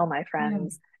I can tell my Yeah.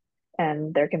 friends,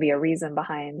 and there can be a reason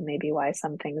behind maybe why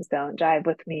some things don't jive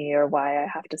with me or why I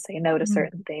have to say no to Mm.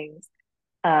 certain things.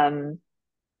 Um,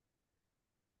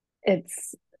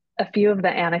 it's a few of the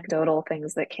anecdotal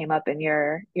things that came up in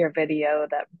your video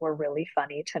that were really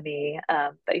funny to me,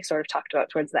 that you sort of talked about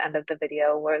towards the end of the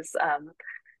video was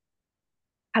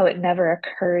how it never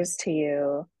occurs to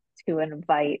you to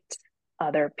invite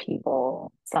other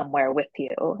people somewhere with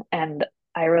you. And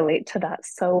I relate to that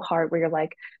so hard, where you're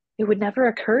like, it would never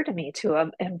occur to me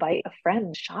to invite a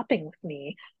friend shopping with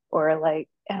me or like,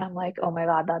 and I'm like, oh my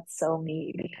God, that's so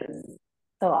me because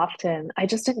so often I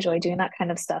just enjoy doing that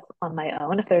kind of stuff on my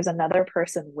own. If there's another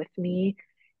person with me,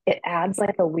 it adds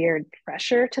like a weird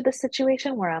pressure to the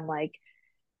situation where I'm like,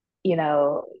 you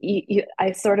know,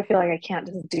 I sort of feel like I can't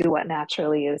just do what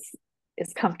naturally is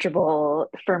comfortable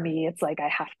for me. It's like I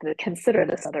have to consider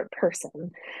this other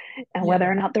person and Yeah. whether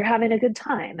or not they're having a good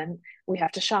time, and we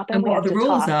have to shop and And we what are have the to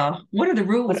rules talk. are? What are the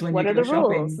rules when What you are go the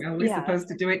shopping? rules? Are we Yeah. supposed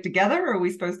to do it together? Or are we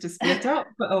supposed to split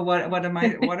up? Or what am I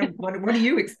what are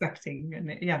you expecting?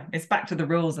 And yeah, it's back to the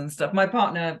rules and stuff. My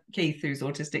partner Keith, who's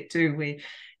autistic too, we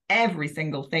every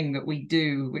single thing that we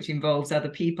do which involves other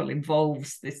people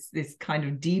involves this kind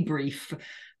of debrief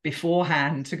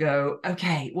beforehand to go,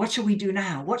 okay, what shall we do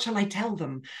now? What shall I tell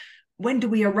them? When do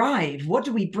we arrive? What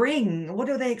do we bring? What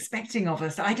are they expecting of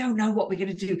us? I don't know what we're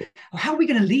going to do. How are we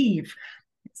going to leave?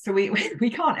 So we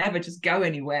can't ever just go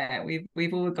anywhere.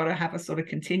 We've all got to have a sort of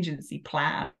contingency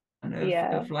plan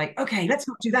Yeah. of like, okay, let's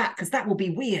not do that because that will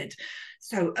be weird.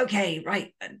 So okay,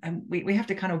 right, and we have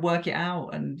to kind of work it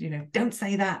out, and you know, don't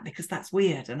say that because that's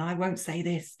weird, and I won't say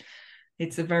this.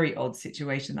 It's a very odd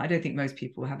situation. I don't think most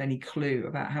people have any clue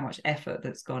about how much effort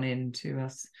that's gone into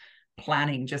us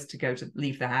planning just to go to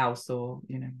leave the house or,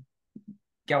 you know,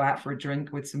 go out for a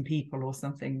drink with some people or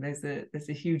something. There's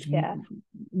a huge Yeah.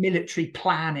 military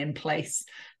plan in place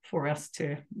for us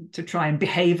to try and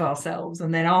behave ourselves.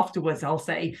 And then afterwards I'll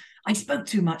say, I spoke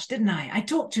too much, didn't I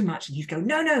talked too much. And you go,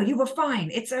 no, you were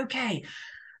fine, it's okay.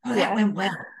 Oh, that Yeah. went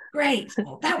well, great.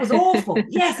 Oh, that was awful,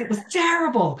 yes, it was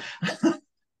terrible.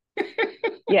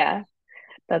 Yeah.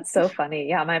 That's so funny.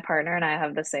 Yeah, my partner and I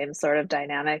have the same sort of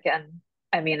dynamic. And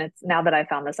I mean, it's now that I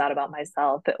found this out about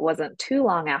myself, it wasn't too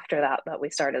long after that that we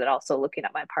started also looking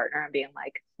at my partner and being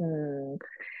like,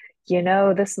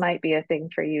 this might be a thing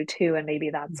for you too. And maybe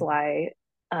that's why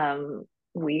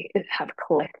we have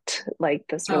clicked. Like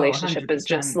this Oh, relationship is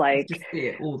just 100%. I like, just see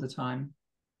it all the time.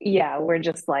 yeah, we're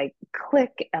just like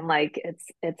click, and like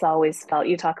it's always felt,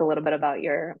 you talk a little bit about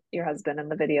your husband in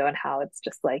the video and how it's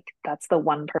just like that's the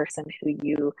one person who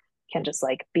you can just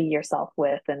like be yourself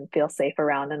with and feel safe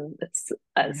around. And it's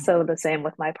Yeah. so the same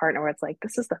with my partner, where it's like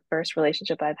this is the first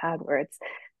relationship I've had where it's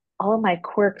all of my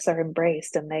quirks are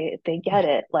embraced and they get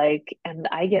it, like, and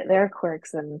I get their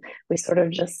quirks, and we sort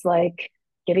of just like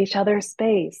get each other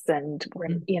space, and we're,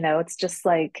 Mm. it's just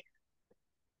like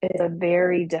it's a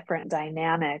very different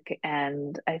dynamic,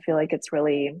 and I feel like it's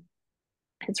really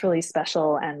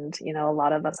special. And a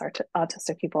lot of us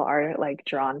autistic people are like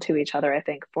drawn to each other, I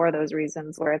think, for those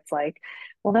reasons, where it's like,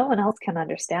 well, no one else can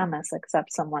understand this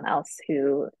except someone else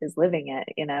who is living it,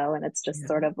 and it's just Yeah.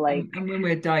 sort of like, And when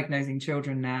we're diagnosing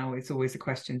children now, it's always a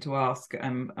question to ask.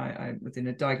 I was in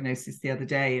a diagnosis the other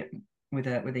day with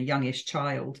a youngish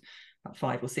child, about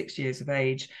 5 or 6 years of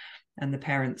age, and the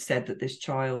parents said that this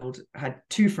child had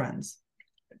two friends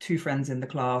in the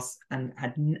class and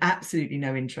had absolutely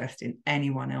no interest in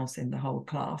anyone else in the whole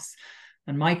class.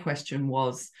 And my question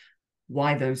was,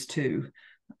 why those two?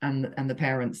 And the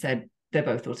parents said they're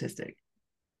both autistic.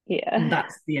 And yeah,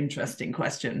 that's the interesting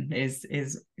question, is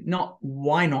not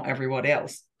why not everybody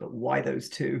else, but why those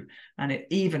two. And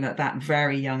even at that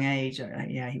very young age,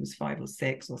 yeah, he was 5 or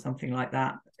 6 or something like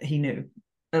that, he knew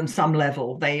on some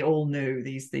level, they all knew,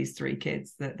 these three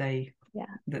kids, that they yeah.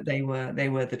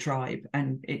 were the tribe.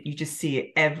 And you just see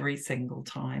it every single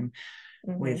time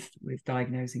Hmm. with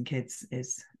diagnosing kids,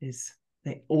 is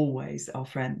they always are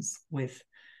friends with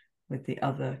the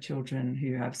other children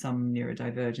who have some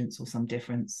neurodivergence or some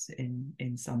difference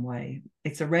in some way.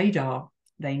 It's a radar.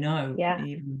 They know, Yeah,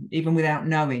 even without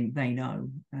knowing, they know.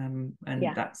 And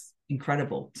yeah, that's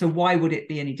incredible. So why would it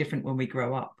be any different when we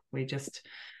grow up? We're just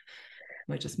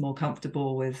more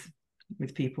comfortable with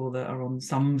people that are on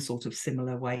some sort of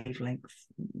similar wavelength,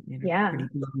 yeah. pretty You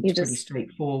blunt, pretty just,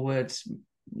 straightforward,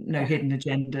 no yeah. hidden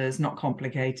agendas, not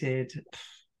complicated,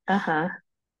 Uh-huh.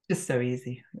 just so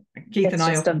easy. Keith and It's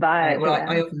I just a often say, vibe. well, Yeah.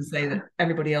 I often say that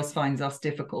everybody else finds us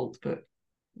difficult, but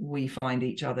we find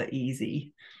each other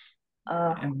easy.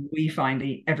 Oh, And we find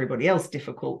everybody else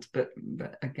difficult, but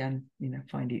again,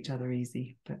 find each other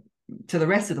easy. But to the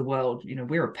rest of the world,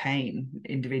 we're a pain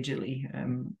individually.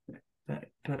 But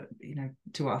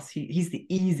to us, he's the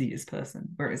easiest person,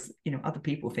 whereas other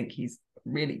people think he's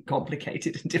really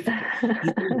complicated and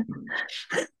difficult.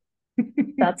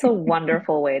 that's a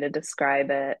wonderful way to describe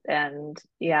it. And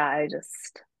yeah,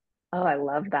 oh, I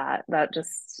love that. That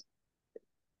just,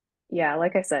 yeah,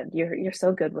 like I said, you're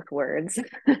so good with words.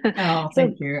 Oh, So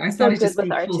thank you. I so started to good with speak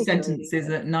full articulating sentences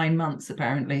it. at 9 months,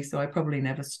 apparently, so I probably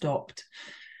never stopped.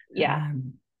 Yeah,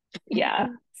 Um, yeah,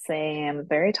 same.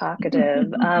 Very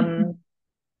talkative.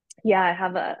 Yeah, I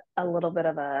have a little bit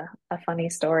of a funny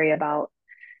story about,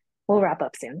 we'll wrap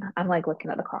up soon. I'm like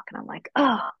looking at the clock and I'm like,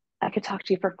 oh, I could talk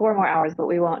to you for 4 more hours, but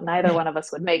we won't. Neither one of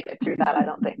us would make it through that, I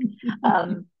don't think.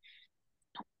 Um,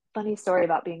 Funny story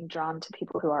about being drawn to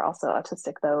people who are also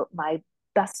autistic, though. My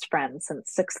best friend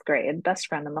since sixth grade, best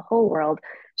friend in the whole world,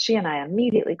 she and I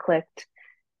immediately clicked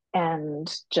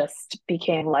and just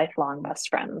became lifelong best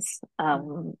friends.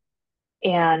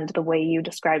 And the way you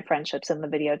describe friendships in the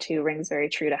video too rings very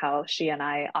true to how she and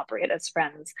I operate as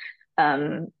friends.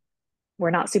 Um,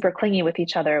 we're not super clingy with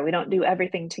each other. We don't do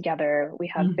everything together. We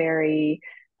have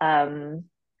um,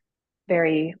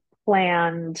 very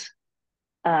planned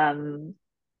um,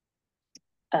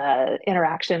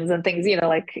 interactions and things.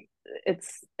 Like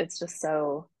it's just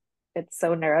so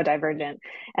neurodivergent.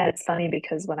 And it's funny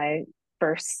because when I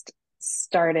first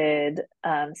started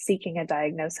seeking a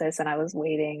diagnosis, and I was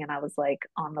waiting, and I was like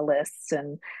on the list,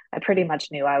 and I pretty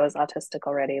much knew I was autistic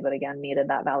already, but again needed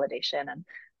that validation. And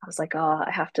I was like, oh,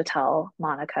 I have to tell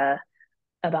Monica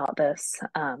about this,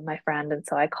 my friend. And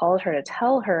so I called her to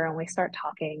tell her, and we start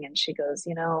talking, and she goes,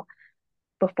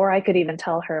 before I could even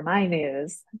tell her my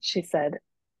news, she said,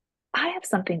 I have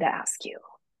something to ask you.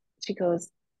 She goes,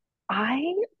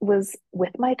 I was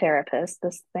with my therapist,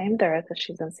 this same therapist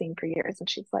she's been seeing for years, and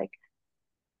she's like,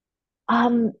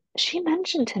 she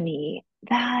mentioned to me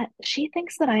that she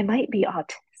thinks that I might be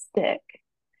autistic.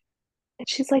 And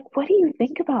she's like, what do you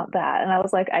think about that? And I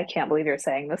was like, I can't believe you're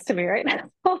saying this to me right now.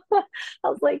 I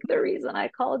was like, the reason I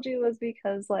called you was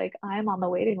because like I'm on the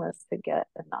waiting list to get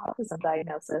an autism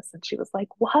diagnosis. And she was like,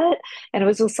 what? And it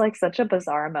was just like such a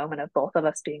bizarre moment of both of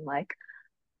us being like,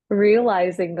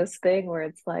 realizing this thing where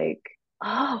it's like,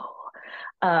 oh,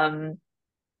 Um,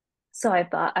 so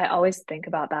I always think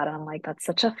about that. And I'm like, that's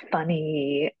such a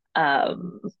funny,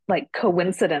 like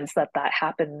coincidence that that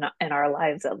happened in our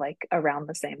lives at like around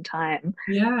the same time.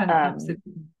 Yeah, Um,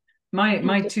 absolutely. My it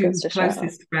just goes two to show.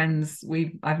 closest friends,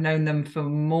 I've known them for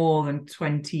more than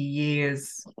 20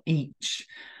 years each,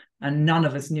 and none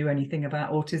of us knew anything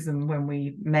about autism when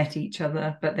we met each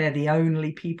other, but they're the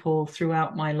only people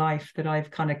throughout my life that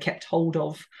I've kind of kept hold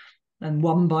of. And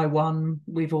one by one,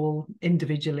 we've all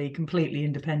individually, completely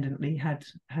independently had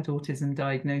autism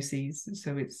diagnoses.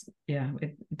 So it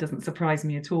doesn't surprise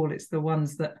me at all. It's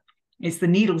the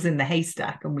needles in the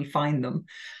haystack, and we find them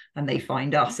and they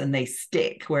find us and they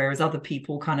stick, whereas other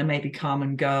people kind of maybe come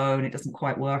and go and it doesn't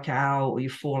quite work out, or you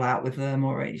fall out with them,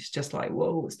 or it's just like,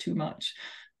 whoa, it's too much.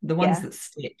 The ones Yeah. that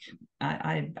stick,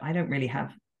 I don't really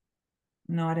have.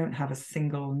 No, I don't have a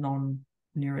single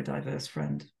non-neurodiverse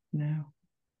friend. No,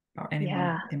 or anyone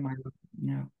Yeah. in my life.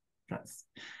 No, that's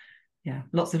yeah,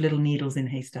 lots of little needles in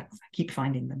haystacks. I keep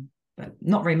finding them, but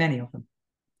not very many of them.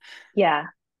 Yeah.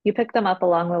 You pick them up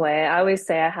along the way. I always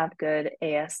say I have good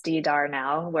ASD-DAR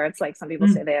now, where it's like some people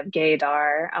say Mm. they have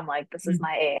gay-DAR. I'm like, this is Mm.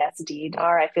 my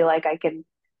ASD-DAR. I feel like I can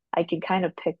kind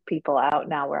of pick people out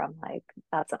now where I'm like,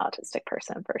 that's an autistic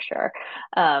person for sure.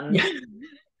 Um,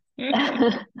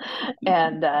 Yeah.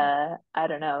 and I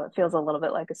don't know, it feels a little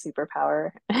bit like a superpower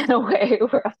in a way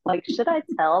where I'm like, should I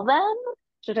tell them?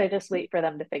 Should I just wait for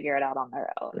them to figure it out on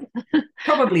their own?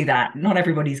 Probably that. Not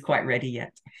everybody's quite ready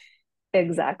yet.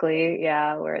 Exactly.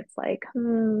 Yeah, where it's like,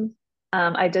 hmm.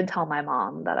 I did tell my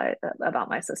mom that I about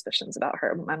my suspicions about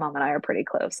her. My mom and I are pretty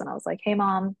close, and I was like, "Hey,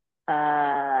 mom,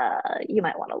 you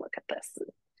might want to look at this."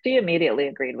 She immediately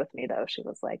agreed with me, though. She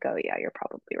was like, "Oh, yeah, you're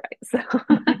probably right."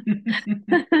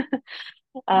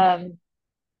 So,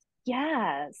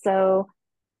 yeah. So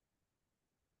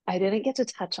I didn't get to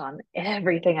touch on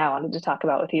everything I wanted to talk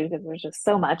about with you because there's just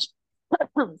so much.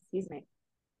 Excuse me.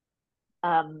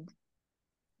 Um,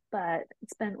 but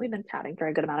we've been chatting for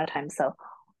a good amount of time, so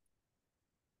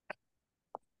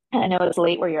I know it's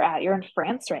late where you're at. You're in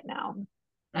France right now.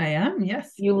 I am,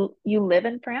 yes. You live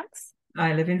in France?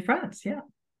 I live in France, yeah.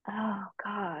 Oh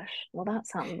gosh. Well, that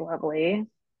sounds lovely.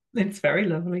 It's very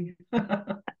lovely.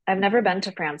 I've never been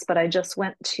to France, but I just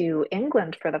went to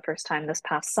England for the first time this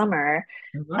past summer.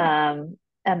 Right. Um,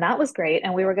 and that was great.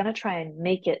 And we were going to try and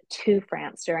make it to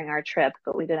France during our trip,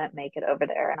 but we didn't make it over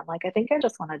there. And I'm like, I think I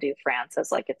just want to do France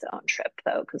as like its own trip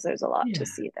though, because there's a lot to Yeah.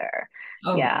 see there.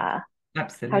 Oh, yeah, Yeah.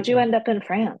 How'd you absolutely. end up in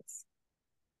France?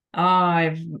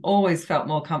 I've always felt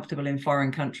more comfortable in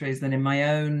foreign countries than in my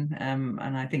own, and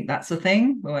I think that's a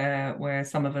thing where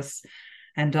some of us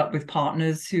end up with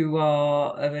partners who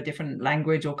are of a different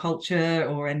language or culture,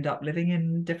 or end up living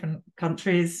in different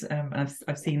countries.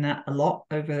 I've seen that a lot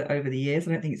over the years.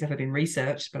 I don't think it's ever been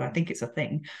researched, but I think it's a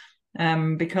thing.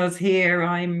 Because here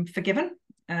I'm forgiven.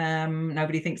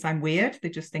 Nobody thinks I'm weird; they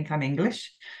just think I'm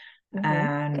English, Hmm.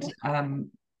 and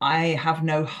I have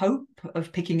no hope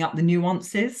of picking up the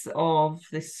nuances of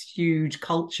this huge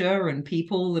culture and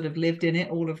people that have lived in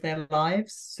it all of their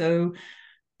lives. So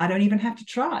I don't even have to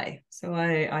try. So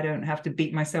I don't have to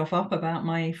beat myself up about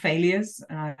my failures.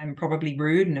 I'm probably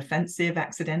rude and offensive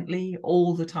accidentally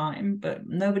all the time, but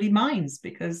nobody minds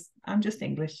because I'm just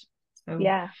English. So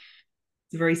Yeah.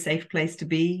 it's a very safe place to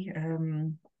be.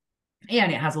 Yeah,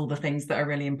 and it has all the things that are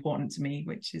really important to me,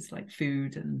 which is like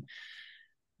food and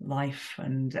life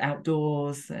and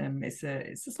outdoors. It's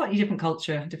a slightly different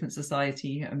culture, different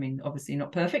society. I mean, obviously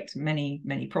not perfect.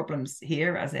 Many problems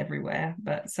here as everywhere,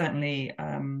 but certainly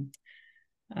yeah,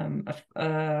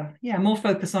 more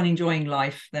focus on enjoying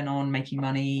life than on making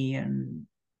money and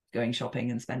going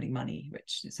shopping and spending money.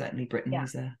 Which certainly Britain Yeah.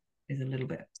 is a little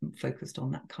bit focused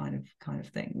on that kind of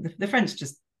thing. The French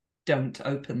just don't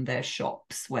open their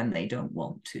shops when they don't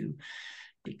want to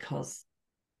because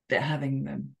they're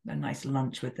having a nice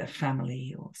lunch with their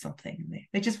family or something.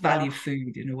 They just value Oh,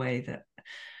 food in a way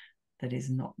that is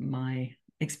not my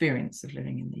experience of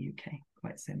living in the UK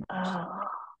quite so much. oh,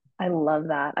 I love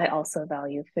that. I also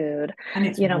value food. And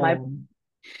it's You know, my warm.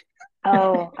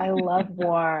 Oh, I love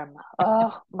warm.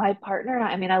 Oh, my partner and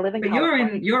I mean, I live in But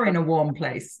California. you're in a warm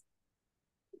place.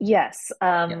 Yes.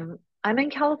 Yeah. I'm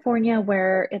in California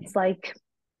where it's like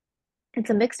it's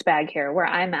a mixed bag here. Where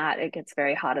I'm at, it gets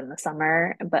very hot in the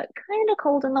summer, but kind of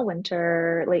cold in the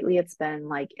winter. Lately, it's been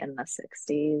like in the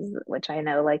 60s, which I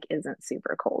know like isn't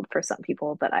super cold for some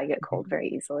people, but I get cold very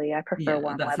easily. I prefer Yeah,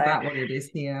 warm that's weather. about what it is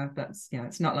here. That's yeah,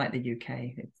 it's not like the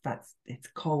UK. It's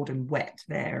cold and wet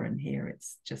there, and here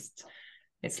it's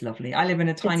lovely. I live in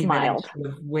a It's tiny village mild. full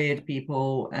of weird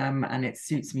people, and it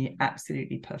suits me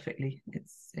absolutely perfectly. Oh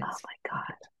It's my God.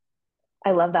 perfect.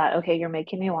 I love that. Okay, you're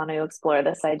making me want to explore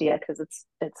this idea because it's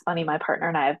funny. My partner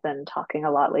and I have been talking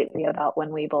a lot lately about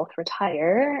when we both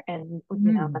retire and the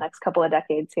Mm. next couple of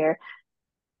decades here,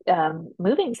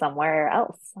 moving somewhere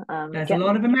else. There's a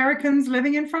lot of Getting Americans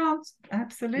living in France.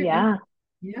 Absolutely. yeah,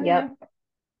 Yeah, yep. yeah.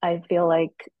 I feel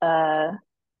like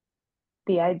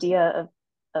the idea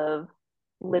of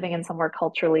living in somewhere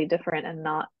culturally different and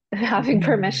not having Mm.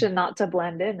 permission not to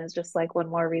blend in is just like one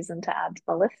more reason to add to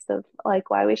the list of like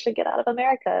why we should get out of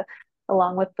America,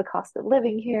 along with the cost of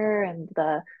living here and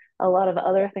the a lot of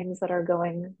other things that are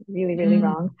going really, really Mm.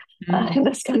 wrong Mm. in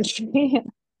this country. Yeah,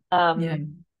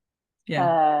 um, yeah.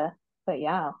 uh, but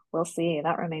yeah, we'll see.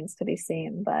 That remains to be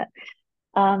seen. But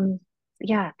um,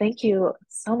 yeah, thank you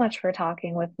so much for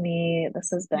talking with me. This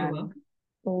has You're been welcome.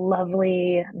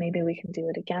 lovely. Maybe we can do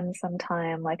it again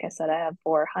sometime. Like I said, I have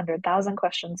 400,000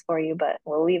 questions for you, but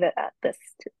we'll leave it at this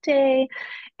today.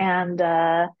 And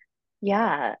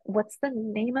yeah, what's the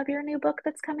name of your new book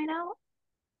that's coming out?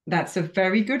 That's a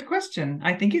very good question.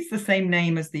 I think it's the same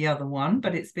name as the other one,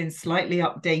 but it's been slightly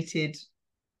updated.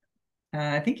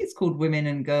 I think it's called Women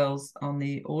and Girls on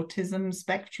the Autism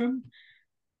Spectrum,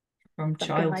 from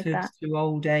Something like childhood that. to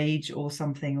old age, or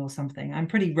something, or something. I'm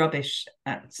pretty rubbish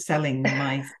at selling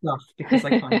my stuff because I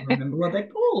can't remember what they're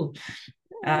called.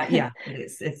 Yeah, but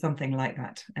it's something like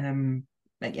that.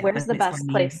 But yeah, Where's and the it's by best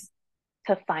me. place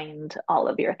to find all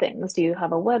of your things? Do you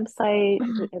have a website?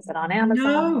 Is it on Amazon?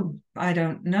 No, I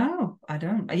don't know. I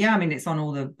don't. Yeah, I mean, it's on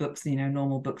all the books,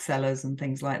 normal booksellers and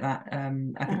things like that. I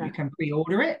think you Uh-huh. can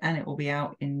pre-order it and it will be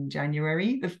out in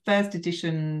January. The first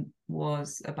edition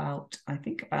was about, I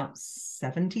think, about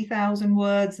 70,000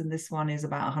 words, and this one is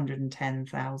about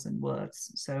 110,000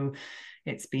 words. So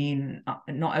it's been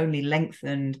not only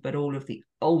lengthened, but all of the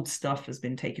old stuff has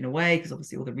been taken away because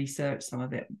obviously all the research, some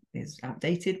of it is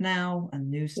outdated now and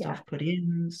new Yeah. stuff put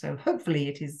in. So hopefully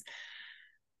it is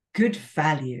good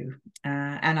value.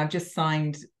 And I've just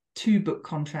signed 2 book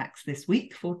contracts this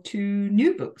week for 2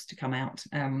 new books to come out.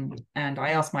 And I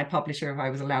asked my publisher if I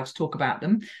was allowed to talk about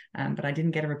them, but I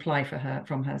didn't get a reply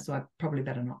from her, so I probably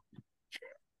better not,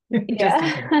 just in Yeah.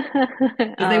 case,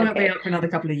 because they Oh, won't be okay. out for another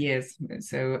couple of years.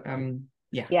 So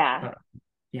yeah, Yeah. but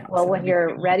yeah, Well, so when there'll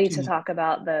be you're ready to two. talk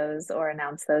about those or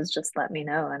announce those, just let me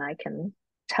know and I can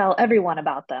tell everyone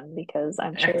about them because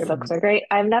I'm sure your books Excellent. are great.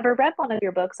 I've never read one of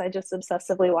your books. I just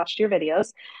obsessively watched your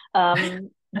videos.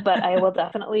 But I will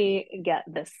definitely get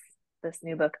this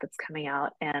new book that's coming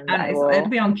out and And I it'll will,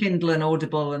 be on Kindle and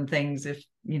Audible and things if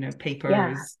paper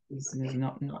yeah. is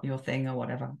not your thing or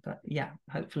whatever. But yeah,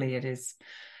 hopefully it is.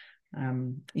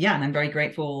 Yeah, and I'm very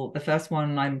grateful. The first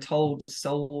one, I'm told,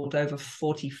 sold over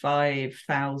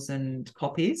 45,000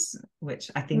 copies,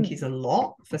 which I think is Mm, a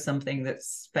lot for something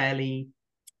that's fairly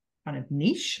kind of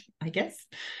niche, I guess.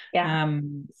 yeah.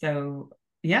 So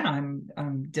yeah, I'm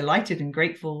delighted and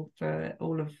grateful for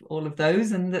all of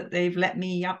those, and that they've let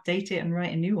me update it and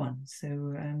write a new one.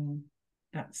 So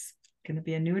that's going to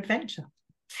be a new adventure.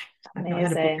 I've not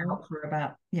had a book Amazing. out for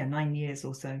about 9 years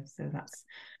or so. So that's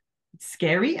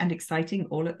scary and exciting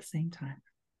all at the same time.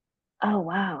 Oh,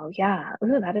 wow. Yeah.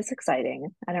 Ooh, that is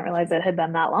exciting. I didn't realize it had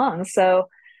been that long. So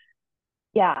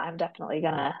yeah, I'm definitely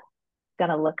gonna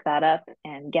look that up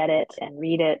and get it and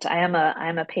read it. I'm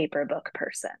a paper book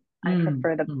person. I Mm,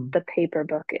 prefer the mm. the paper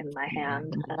book in my Yeah, hand,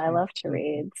 me and I too. love to Me too.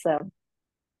 read. So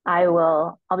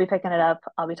I'll be picking it up.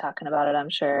 I'll be talking about it, I'm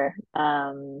sure.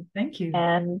 Thank you.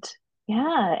 And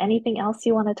yeah, anything else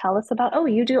you want to tell us about? Oh,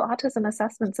 you do autism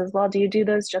assessments as well. Do you do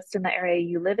those just in the area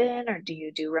you live in, or do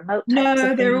you do remote types of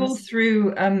No, they're all things?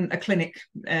 through a clinic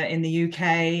in the UK,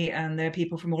 and there are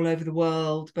people from all over the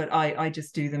world, but I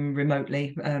just do them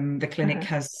remotely. The clinic Uh-huh.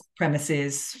 has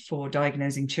premises for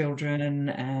diagnosing children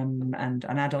and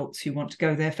adults who want to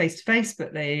go there face to face,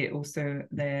 but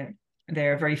they're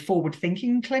a very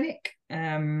forward-thinking clinic.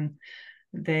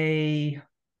 They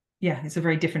Yeah, it's a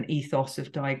very different ethos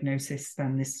of diagnosis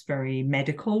than this very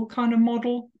medical kind of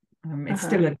model. It's Uh-huh.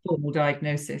 still a formal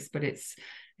diagnosis, but it's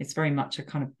very much a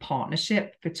kind of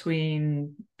partnership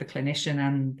between the clinician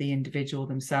and the individual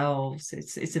themselves.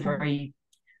 It's Uh-huh.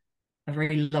 a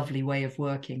very lovely way of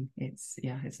working. It's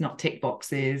not tick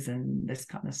boxes and this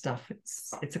kind of stuff.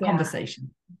 It's a Yeah.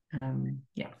 conversation.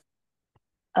 Yeah,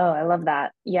 Oh, I love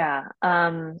that. Yeah.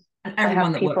 and I have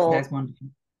everyone that works there is people wonderful.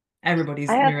 I have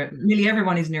Nearly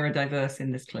everyone is neurodiverse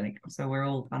in this clinic, so we're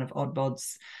all kind of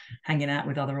oddbods hanging out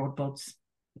with other oddbods.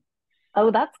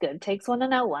 Oh, that's good. Takes one to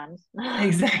know one.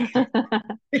 Exactly.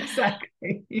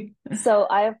 Exactly. So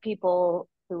I have people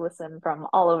who listen from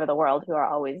all over the world who are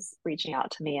always reaching out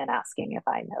to me and asking if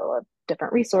I know of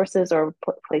different resources or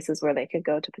places where they could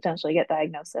go to potentially get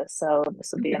diagnosis. So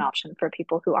this would be an Okay. option for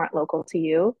people who aren't local to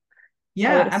you. I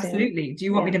Yeah, would assume. absolutely. Do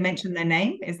you want me Yeah. to mention their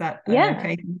name? Is that an Yeah.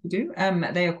 okay thing to do?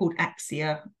 They are called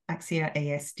Axia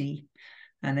ASD,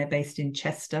 and they're based in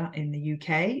Chester in the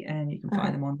UK, and you can Uh-huh.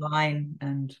 find them online.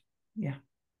 And yeah,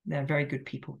 they're very good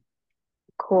people.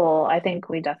 Cool. I think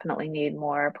we definitely need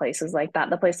more places like that.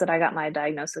 The place that I got my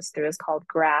diagnosis through is called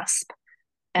Grasp,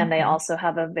 and they Okay. also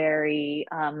have a very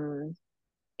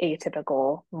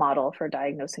atypical model for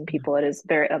diagnosing people. It is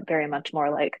very much more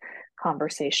like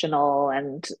conversational,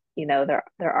 and there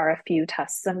are a few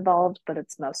tests involved, but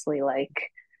it's mostly like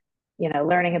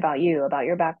learning about you, about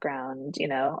your background,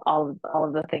 all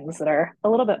of the things that are a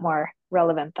little bit more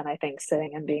relevant than I think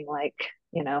sitting and being like,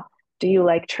 you know, do you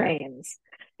like trains?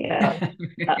 You know,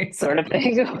 that sort of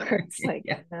Exactly. thing where it's like,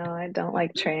 Yeah. no, I don't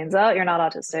like trains. Oh, you're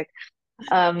not autistic.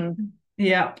 Um,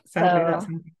 Yeah, sadly that's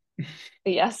so something.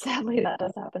 yes, sadly that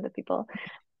does happen to people.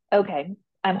 Okay.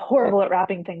 I'm horrible at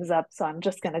wrapping things up, so I'm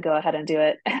just going to go ahead and do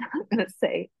it. I'm going to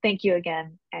say thank you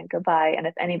again and goodbye. And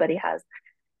if anybody has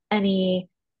any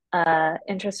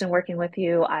interest in working with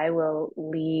you, I will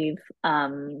leave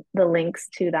the links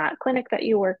to that clinic that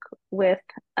you work with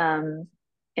in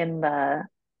the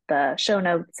show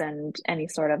notes, and any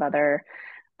sort of other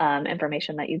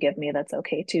information that you give me that's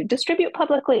okay to distribute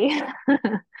publicly.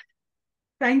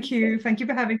 Thank you. Thank you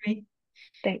for having me.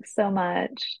 Thanks so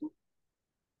much.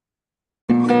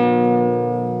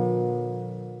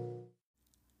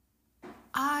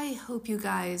 I hope you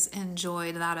guys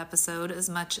enjoyed that episode as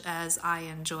much as I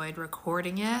enjoyed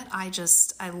recording it. I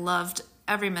loved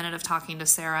every minute of talking to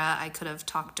Sarah. I could have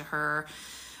talked to her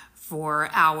for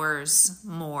hours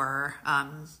more.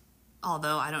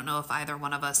 Although I don't know if either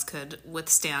one of us could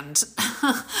withstand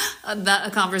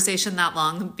a conversation that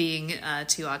long, being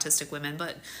two autistic women.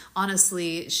 But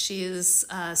honestly, she is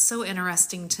so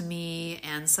interesting to me,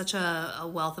 and such a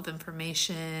wealth of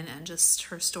information, and just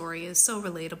her story is so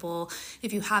relatable.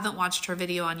 If you haven't watched her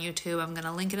video on YouTube, I'm going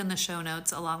to link it in the show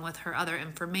notes along with her other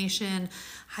information.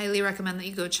 Highly recommend that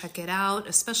you go check it out,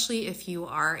 especially if you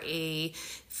are a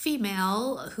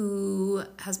female who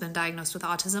has been diagnosed with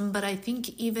autism. But I think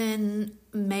even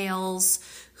males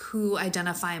who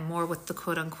identify more with the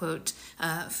quote unquote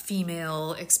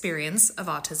female experience of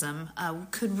autism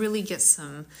could really get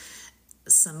some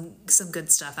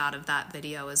good stuff out of that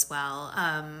video as well.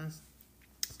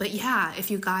 But yeah,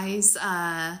 if you guys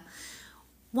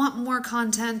want more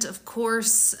content, of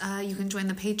course, you can join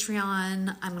the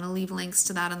Patreon. I'm going to leave links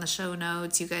to that in the show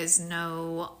notes. You guys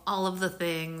know all of the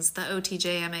things, the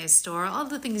OTJMA store, all of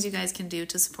the things you guys can do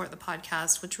to support the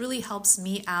podcast, which really helps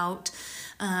me out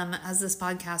as this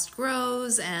podcast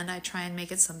grows, and I try and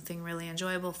make it something really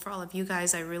enjoyable for all of you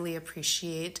guys. I really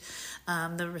appreciate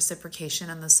the reciprocation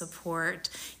and the support.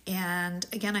 And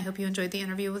again, I hope you enjoyed the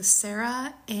interview with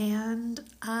Sarah, and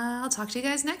I'll talk to you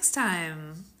guys next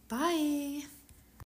time. Bye.